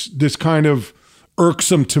that's kind of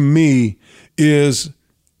irksome to me is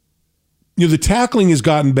the tackling has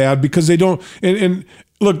gotten bad because they don't and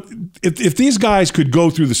look, if these guys could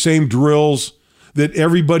go through the same drills that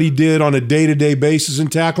everybody did on a day-to-day basis in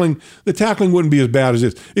tackling, the tackling wouldn't be as bad as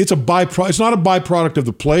this. It's not a byproduct of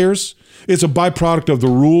the players. It's a byproduct of the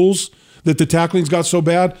rules that the tackling's got so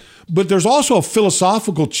bad. But there's also a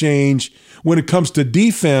philosophical change when it comes to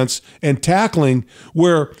defense and tackling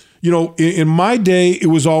where, in my day, it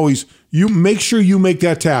was always, you make sure you make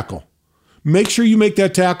that tackle. Make sure you make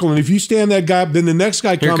that tackle, and if you stand that guy, then the next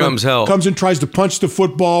guy comes and tries to punch the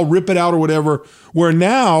football, rip it out or whatever. Where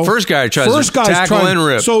now, first guy tries to tackle and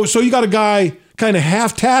rip. So you got a guy kind of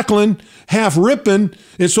half tackling, half ripping,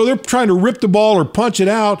 and so they're trying to rip the ball or punch it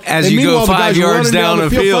out. As you go 5 yards down the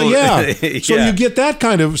field. So you get that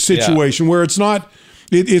kind of situation where it's not.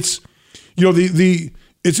 It's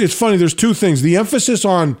funny. There's two things. The emphasis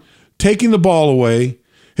on taking the ball away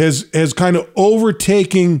has kind of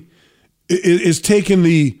overtaken. Is taking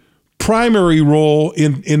the primary role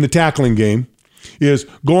in the tackling game, is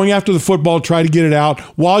going after the football, try to get it out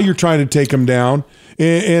while you're trying to take them down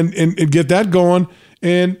and get that going.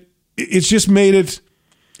 And it's just made it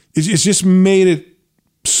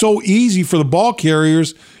so easy for the ball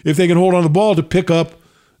carriers, if they can hold on the ball, to pick up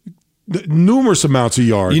numerous amounts of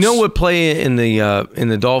yards. You know what play in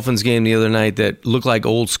the Dolphins game the other night that looked like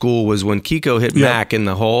old school was when Kiko hit Mack in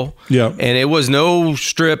the hole. Yeah. And it was no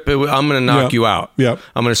strip. I'm going to knock you out. Yeah.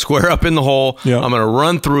 I'm going to square up in the hole. Yeah. I'm going to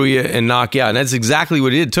run through you and knock you out. And that's exactly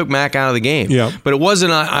what it did. It took Mack out of the game. Yeah. But it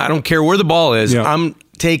wasn't, I don't care where the ball is. Yeah. I'm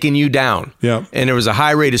taking you down. Yeah. And there was a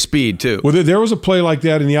high rate of speed too. Well, there was a play like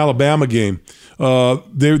that in the Alabama game.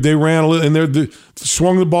 They ran a little, and they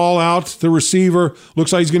swung the ball out. The receiver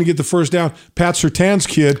looks like he's going to get the first down. Pat Surtain's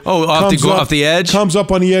kid, off the edge, comes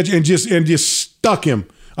up on the edge and just stuck him.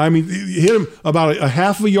 I mean, hit him about a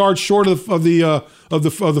half a yard short of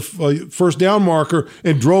the first down marker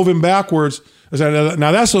and drove him backwards.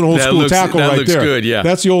 Now that's an old school tackle right there. That looks good, yeah.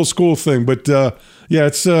 That's the old school thing, but.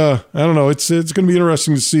 It's I don't know. It's going to be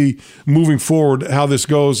interesting to see moving forward how this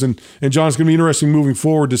goes, and John, it's going to be interesting moving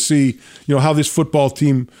forward to see how this football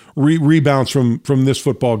team rebounds from this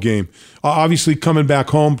football game. Obviously, coming back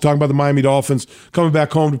home, talking about the Miami Dolphins, coming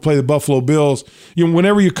back home to play the Buffalo Bills.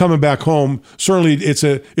 Whenever you're coming back home, certainly it's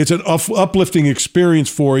an uplifting experience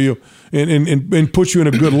for you, and puts you in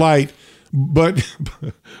a good light. But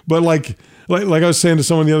like I was saying to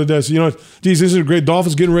someone the other day, geez, this is a great.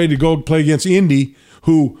 Dolphins getting ready to go play against Indy,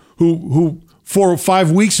 who 4 or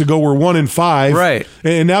 5 weeks ago were 1-5, right?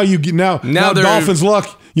 And now Dolphins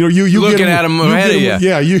luck. You looking get at them ahead of you.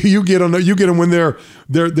 Yeah, you get them when they're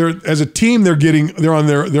as a team they're on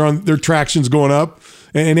their tractions going up,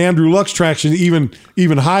 and Andrew Luck's traction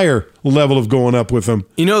even higher level of going up with them.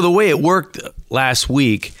 The way it worked last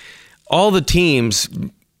week, all the teams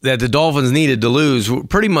that the Dolphins needed to lose were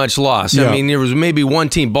pretty much lost. Yeah. I mean, there was maybe one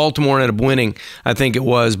team, Baltimore ended up winning, I think it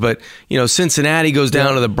was, but Cincinnati goes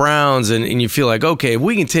down to the Browns, and you feel like, okay, if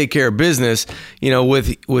we can take care of business,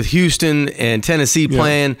 with Houston and Tennessee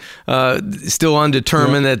playing still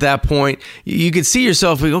undetermined at that point, you could see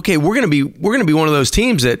yourself like, okay, we're gonna be one of those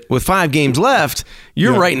teams that with 5 games left,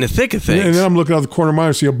 you're right in the thick of things. And then I'm looking out the corner of my eye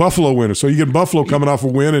and see a Buffalo winner. So you get Buffalo coming off a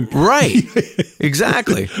win, and right,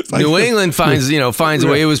 exactly. New England finds a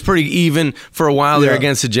way. It was pretty even for a while there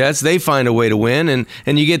against the Jets. They find a way to win,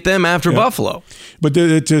 and you get them after Buffalo. But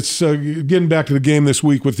it's getting back to the game this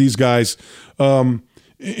week with these guys. And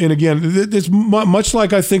again, it's much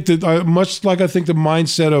like I think the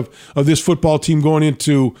mindset of this football team going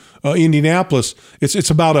into Indianapolis. It's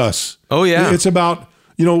about us. Oh yeah, it's about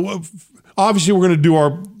obviously we're going to do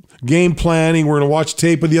our game planning. We're going to watch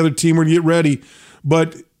tape of the other team. We're going to get ready.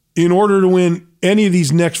 But in order to win any of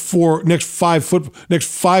these next five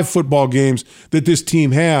football games that this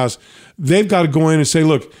team has, they've got to go in and say,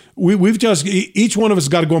 look, each one of us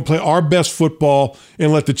got to go and play our best football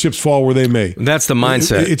and let the chips fall where they may. That's the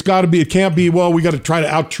mindset. It's got to be. It can't be, well, we got to try to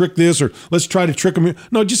out-trick this, or let's try to trick them.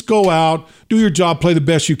 No, just go out, do your job, play the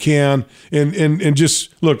best you can, and just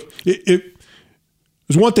look.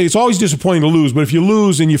 There's one thing. It's always disappointing to lose, but if you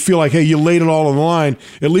lose and you feel like, hey, you laid it all on the line,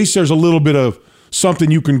 at least there's a little bit of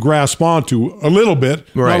something you can grasp onto, a little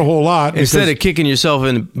bit, not a whole lot. Instead of kicking yourself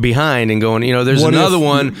in behind and going, there's another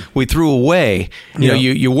one we threw away.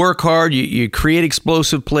 You work hard, you create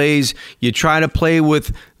explosive plays, you try to play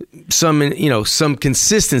with some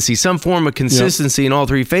consistency, some form of consistency in all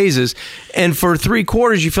 3 phases. And for 3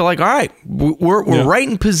 quarters, you feel like, all right, we're right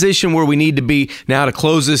in position where we need to be now to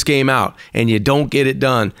close this game out, and you don't get it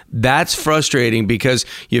done. That's frustrating because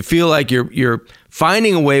you feel like you're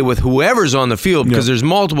finding a way with whoever's on the field, because there's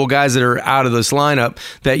multiple guys that are out of this lineup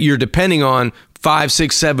that you're depending on 5,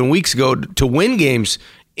 6, 7 weeks ago to win games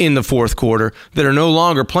in the fourth quarter that are no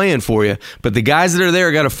longer playing for you. But the guys that are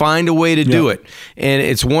there got to find a way to do it. And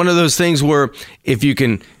it's one of those things where if you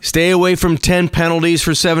can stay away from 10 penalties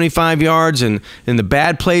for 75 yards and the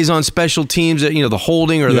bad plays on special teams, that the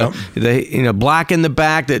holding or the black in the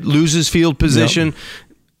back that loses field position,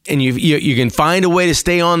 and you can find a way to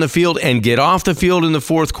stay on the field and get off the field in the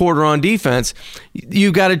fourth quarter on defense,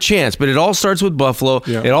 you've got a chance. But it all starts with Buffalo.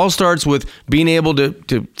 Yeah. It all starts with being able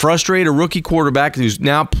to frustrate a rookie quarterback who's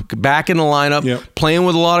now back in the lineup, playing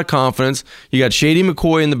with a lot of confidence. You got Shady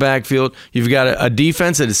McCoy in the backfield. You've got a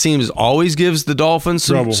defense that it seems always gives the Dolphins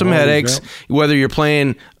some headaches, whether you're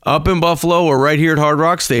playing up in Buffalo or right here at Hard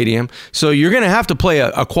Rock Stadium. So you're going to have to play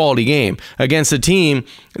a quality game against a team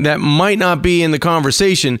that might not be in the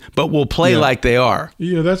conversation, but will play like they are.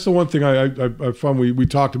 Yeah, that's the one thing I found we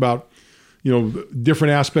talked about,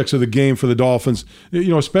 different aspects of the game for the Dolphins.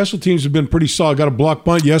 Special teams have been pretty solid. Got a block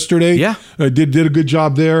punt yesterday. Yeah. Did a good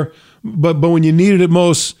job there. But when you needed it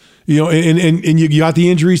most, and you got the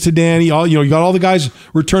injuries to Danny, you got all the guys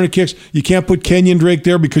returning kicks. You can't put Kenyon Drake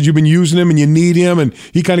there because you've been using him and you need him, and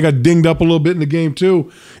he kind of got dinged up a little bit in the game too.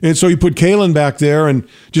 And so you put Kalen back there and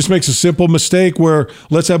just makes a simple mistake where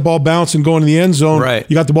lets that ball bounce and go into the end zone. Right.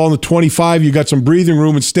 You got the ball in the 25, you got some breathing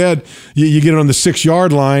room. Instead, you get it on the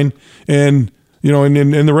 6-yard line, and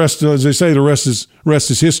and the rest, as they say, the rest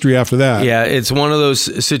is history after that. Yeah, it's one of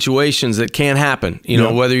those situations that can't happen.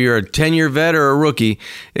 Whether you're a 10-year vet or a rookie,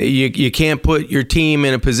 you can't put your team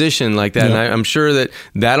in a position like that. Yeah. And I'm sure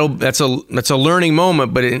that's a learning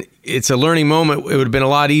moment, but it's a learning moment. It would have been a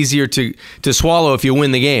lot easier to swallow if you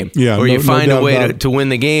win the game. Yeah, or you find a way to win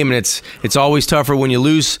the game, and it's always tougher when you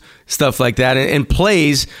lose stuff like that. And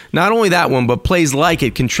plays, not only that one, but plays like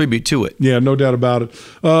it contribute to it. Yeah, no doubt about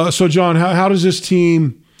it. So, John, how does this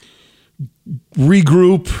team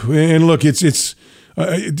regroup? And look, it's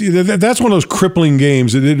that's one of those crippling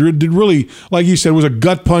games. It really, like you said, was a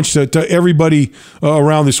gut punch to everybody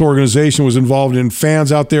around this organization was involved in. Fans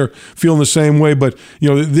out there feeling the same way, but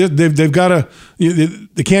they've got to.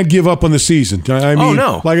 They can't give up on the season. I mean,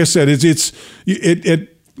 like I said,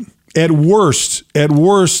 at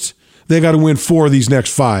worst, they got to win 4 of these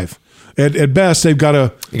next 5. At best, they got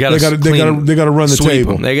to run the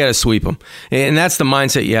table. They got to sweep them, and that's the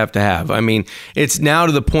mindset you have to have. I mean, it's now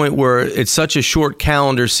to the point where it's such a short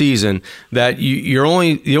calendar season that the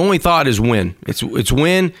only thought is win. It's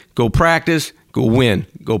win, go practice, go win,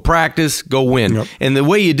 go practice, go win. Yep. And the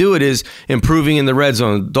way you do it is improving in the red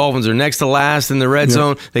zone. The Dolphins are next to last in the red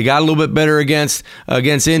zone. They got a little bit better against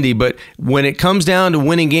Indy, but when it comes down to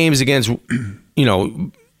winning games against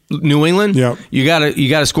New England, you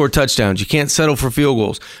gotta score touchdowns. You can't settle for field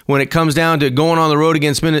goals. When it comes down to going on the road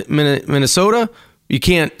against Minnesota, You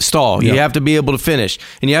can't stall. Yeah. You have to be able to finish.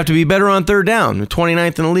 And you have to be better on third down.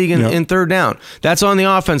 29th in the league in third down. That's on the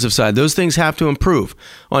offensive side. Those things have to improve.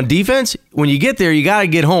 On defense, when you get there, you got to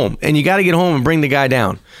get home. And you got to get home and bring the guy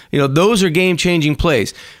down. Those are game-changing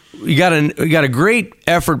plays. You got a great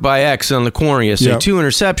effort by X on the corner yesterday. 2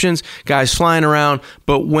 interceptions, guys flying around.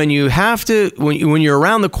 But when you have to, when you're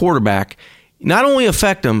around the quarterback, not only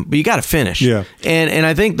affect them, but you got to finish. Yeah. And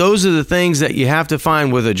I think those are the things that you have to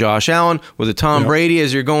find with a Josh Allen, with a Tom Brady,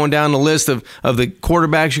 as you're going down the list of the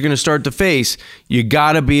quarterbacks you're going to start to face. You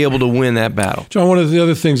got to be able to win that battle. John, one of the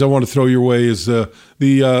other things I want to throw your way is the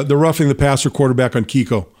roughing the passer quarterback on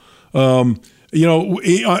Kiko. I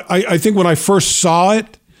think when I first saw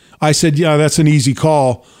it, I said, yeah, that's an easy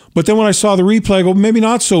call. But then when I saw the replay, I go, maybe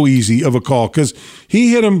not so easy of a call, because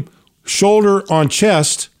he hit him shoulder on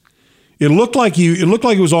chest. It looked like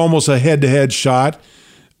it was almost a head-to-head shot,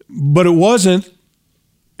 but it wasn't.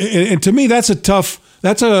 And to me, that's a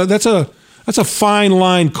fine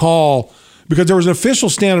line call, because there was an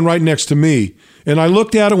official standing right next to me, and I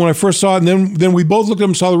looked at it when I first saw it, and then we both looked at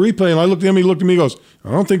him, saw the replay, and I looked at him, he looked at me, he goes,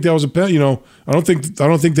 I don't think that was I don't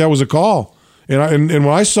think that was a call. And when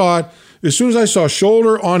I saw it, as soon as I saw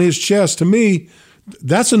shoulder on his chest, to me,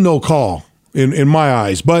 that's a no call in my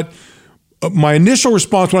eyes. But my initial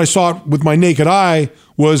response when I saw it with my naked eye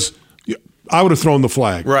was, I would have thrown the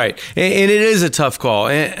flag. Right. And it is a tough call.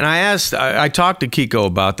 And I talked to Kiko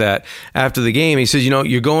about that after the game. He says,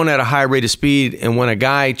 you're going at a high rate of speed, and when a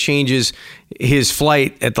guy changes his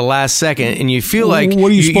flight at the last second, and you feel like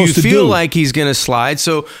what are you supposed to do? Like he's going to slide.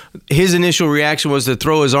 So his initial reaction was to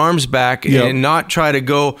throw his arms back and not try to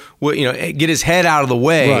go, get his head out of the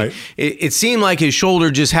way. Right. It seemed like his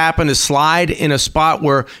shoulder just happened to slide in a spot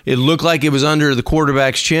where it looked like it was under the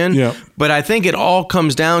quarterback's chin. Yeah. But I think it all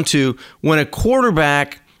comes down to when a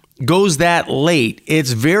quarterback goes that late,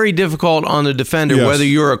 it's very difficult on the defender, whether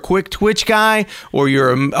you're a quick twitch guy or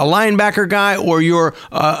you're a linebacker guy or you're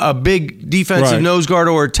a big defensive nose guard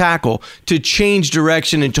or a tackle, to change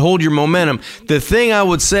direction and to hold your momentum. The thing I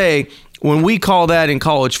would say, when we call that in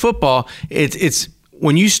college football, it's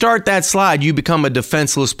when you start that slide, you become a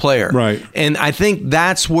defenseless player. Right. And I think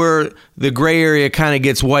that's where the gray area kind of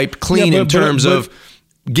gets wiped clean in terms of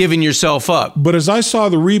giving yourself up. But as I saw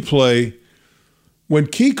the replay, when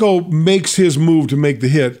Kiko makes his move to make the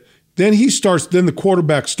hit, then the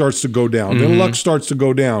quarterback starts to go down. Then Luck starts to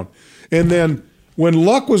go down. And then when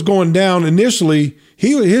Luck was going down initially,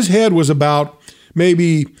 his head was about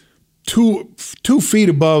maybe two feet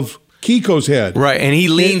above Kiko's head. Right, and he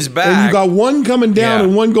leans back. And you got one coming down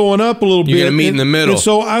and one going up a little bit. You're going to meet in the middle. And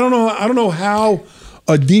so I don't know how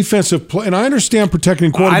a defensive play, and I understand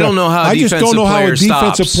protecting quarterback. I don't know how a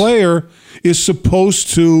defensive player is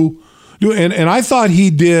supposed to do, and I thought he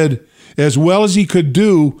did as well as he could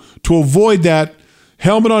do to avoid that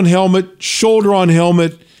helmet on helmet, shoulder on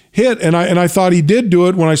helmet hit, and I thought he did do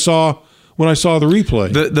it when I saw the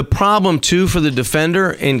replay. The problem too for the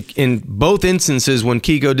defender in both instances when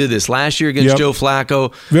Kiko did this last year against Joe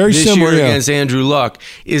Flacco, this year against Andrew Luck,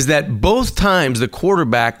 is that both times the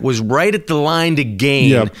quarterback was right at the line to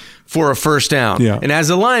gain for a first down. Yeah. And as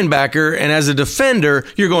a linebacker and as a defender,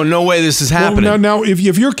 you're going, no way this is happening. Well, now if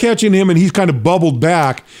you're catching him and he's kind of bubbled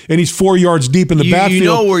back and he's 4 yards deep in the backfield, you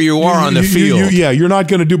know where you are on the field. You're not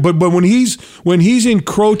going to do. But when he's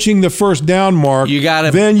encroaching the first down mark, you got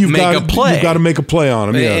to make a play. You've got to make a play on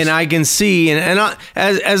him. Yes. And I can see,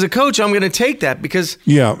 as a coach, I'm going to take that because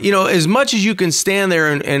as much as you can stand there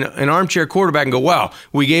and an armchair quarterback and go, wow,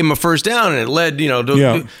 we gave him a first down and it led,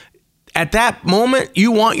 at that moment,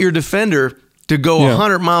 you want your defender to go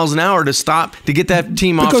 100 miles an hour to stop, to get that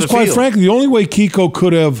team off the field. Because quite frankly, the only way Kiko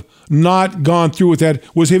could have not gone through with that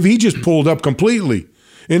was if he just pulled up completely.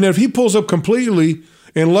 And if he pulls up completely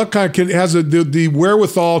and Luck has the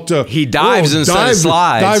wherewithal to... He dives instead of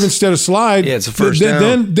slides. Dive instead of slide. Yeah, it's a first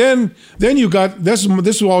down. Then you got... This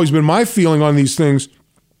has always been my feeling on these things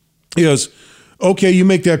is... Okay, you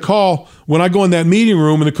make that call. When I go in that meeting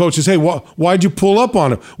room and the coach says, hey, why'd you pull up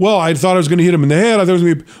on him? Well, I thought I was going to hit him in the head. I thought it was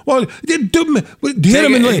going to be, well, hit him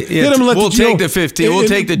and let we'll take the 15. We'll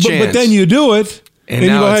take the chance. But then you do it. And you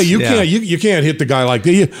go, hey, you can't hit the guy like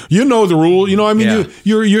that. You know the rule. I mean,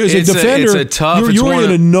 you're as a defender, it's a tough, you're in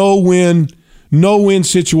a no-win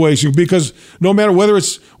situation, because no matter whether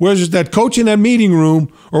it's that coach in that meeting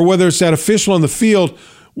room or whether it's that official on the field,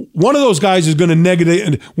 one of those guys is going to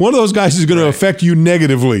affect you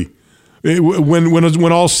negatively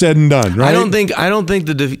when all's said and done. Right? I don't think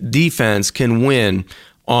the defense can win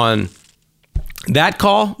on that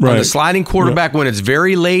call on the sliding quarterback when it's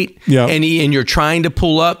very late and you're trying to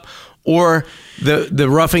pull up, or the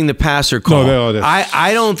roughing the passer call.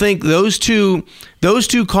 I don't think those two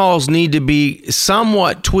calls need to be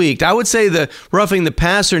somewhat tweaked. I would say the roughing the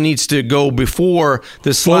passer needs to go before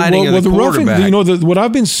the sliding of the quarterback. Roughing, what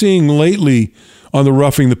I've been seeing lately on the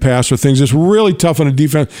roughing the passer things that's really tough on a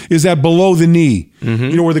defense is that below the knee.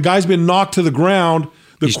 Mm-hmm. Where the guy's been knocked to the ground,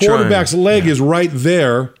 the quarterback's leg is right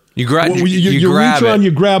there. You grab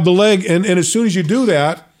you grab the leg, and as soon as you do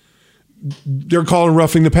that, they're calling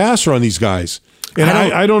roughing the passer on these guys. And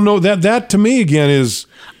I don't know that to me again is,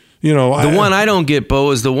 the one I don't get,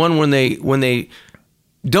 Bo, is the one when they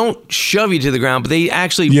don't shove you to the ground, but they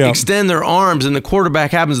actually extend their arms, and the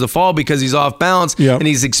quarterback happens to fall because he's off balance and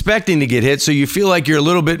he's expecting to get hit. So you feel like you're a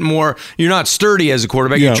little bit more, you're not sturdy as a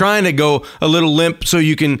quarterback. You're trying to go a little limp so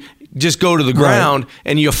you can just go to the ground,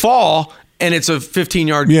 and you fall. And it's a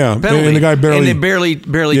 15-yard penalty. And the guy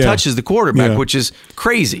barely touches the quarterback, which is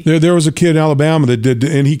crazy. There was a kid in Alabama that did,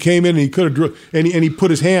 and he came in and he could have, and he put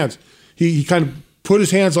his hands. He kind of put his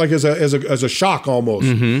hands like as a shock almost.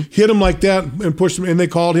 Mm-hmm. Hit him like that and pushed him, and they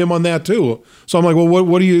called him on that too. So I'm like, well,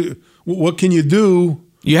 what can you do?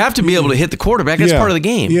 You have to be able to hit the quarterback. That's part of the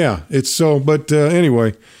game. Yeah, it's so. But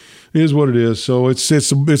anyway, it is what it is. So it's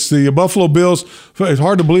the Buffalo Bills. It's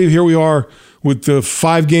hard to believe here we are with the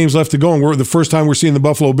 5 games left to go, and we're the first time we're seeing the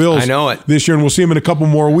Buffalo Bills. I know it. This year, and we'll see them in a couple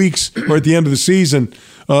more weeks or at the end of the season.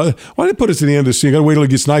 Why did they put us to the end of the season? Got to wait till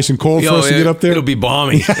it gets nice and cold for us to get up there. It'll be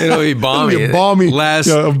balmy. It'll be balmy. It'll be a balmy last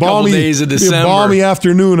couple days of December. A balmy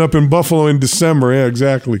afternoon up in Buffalo in December. Yeah,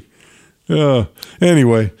 exactly.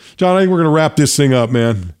 Anyway, John, I think we're going to wrap this thing up,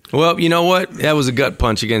 man. Well, you know what? That was a gut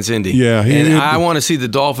punch against Indy. Yeah, and I want to see the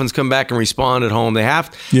Dolphins come back and respond at home. They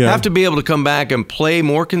have to be able to come back and play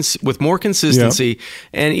with more consistency.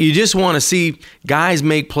 And you just want to see guys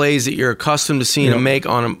make plays that you're accustomed to seeing them make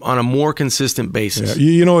on a more consistent basis.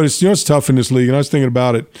 Yeah. It's tough in this league, and I was thinking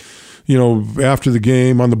about it. After the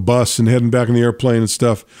game on the bus and heading back in the airplane and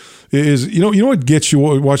stuff, is what gets you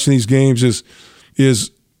watching these games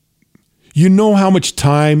is how much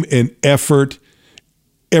time and effort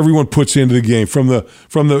everyone puts into the game, from the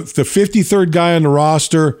 53rd guy on the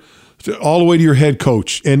roster all the way to your head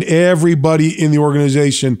coach and everybody in the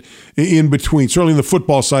organization in between, certainly in the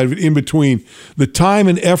football side of it, in between. The time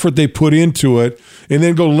and effort they put into it and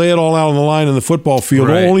then go lay it all out on the line in the football field,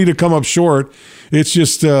 only to come up short. It's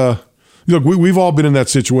just look, we've all been in that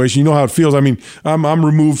situation. You know how it feels. I mean, I'm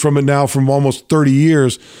removed from it now from almost 30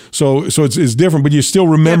 years, so it's different. But you still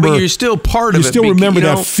remember. Yeah, but you're still part of it. You still remember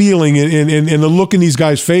that feeling and the look in these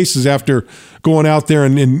guys' faces after going out there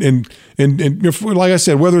and like I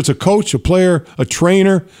said, whether it's a coach, a player, a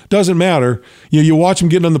trainer, doesn't matter. You watch them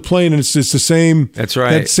getting on the plane, and it's the same. That's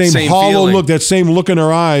right. That same hollow feeling. Look, that same look in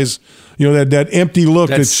their eyes. That empty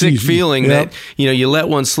look. That sick feeling that, you let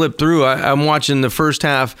one slip through. I'm watching the first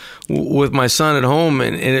half with my son at home,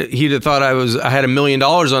 and he'd have thought I had $1 million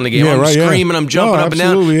on the game. I'm screaming, I'm jumping up and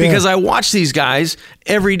down because I watch these guys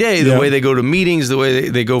every day, the way they go to meetings, the way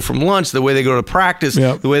they go from lunch, the way they go to practice,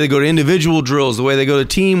 the way they go to individual drills, the way they go to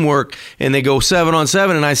teamwork, and they go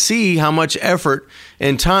 7-on-7, and I see how much effort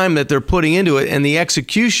and time that they're putting into it and the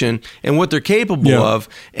execution and what they're capable of.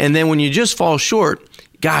 And then when you just fall short,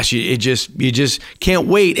 gosh, you just can't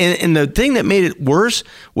wait. And the thing that made it worse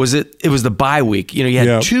was it was the bye week. You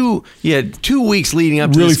had 2 weeks leading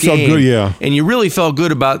up to this game. Really felt good, and you really felt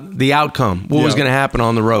good about the outcome. What was going to happen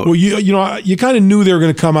on the road? Well, you kind of knew they were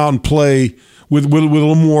going to come out and play with a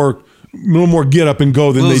little more get up and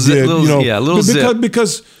go than they did.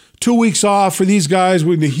 Because 2 weeks off for these guys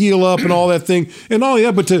to heal up and all that thing, and all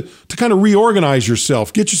that, but to kind of reorganize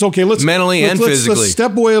yourself, get yourself let's mentally and physically. Let's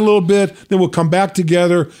step away a little bit, then we'll come back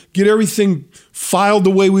together, get everything filed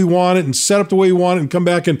the way we want it and set up the way we want it, and come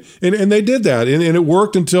back and they did that, and it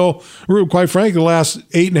worked until, quite frankly, the last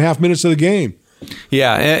 8.5 minutes of the game.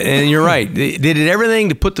 Yeah, and you're right. They did everything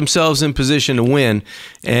to put themselves in position to win,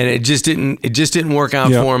 and it just didn't work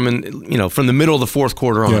out for them. And from the middle of the fourth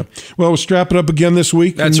quarter on. Yeah. Well, we'll strap it up again this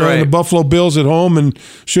week. That's right. The Buffalo Bills at home, and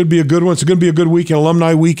should be a good one. It's going to be a good weekend,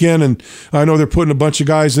 alumni weekend, and I know they're putting a bunch of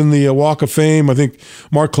guys in the Walk of Fame. I think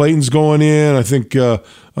Mark Clayton's going in. I think.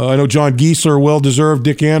 I know John Giesler, well-deserved.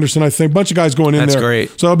 Dick Anderson, I think. A bunch of guys going in there. That's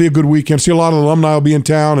great. So that'll be a good weekend. See, a lot of the alumni will be in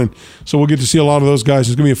town, and so we'll get to see a lot of those guys.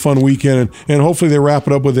 It's going to be a fun weekend, and hopefully they wrap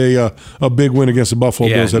it up with a big win against the Buffalo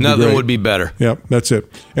Bills. That'd nothing would be better. Yeah, that's it.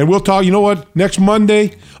 And we'll talk. You know what? Next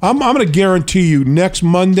Monday, I'm going to guarantee you next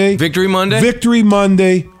Monday. Victory Monday? Victory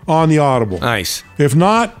Monday on the Audible. Nice. If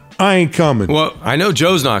not, I ain't coming. Well, I know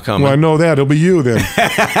Joe's not coming. Well, I know that. It'll be you then.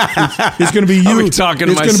 It's going to be you. I'll be talking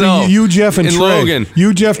to myself. It's going to be you, Jeff, and Trey. Logan.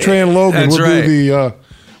 You, Jeff, Trey, and Logan. That's right.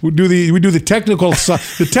 We do the technical side.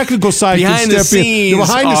 The technical side Behind can the step in. scenes, The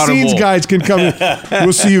behind the scenes Audible. guys can come in.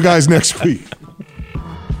 We'll see you guys next week.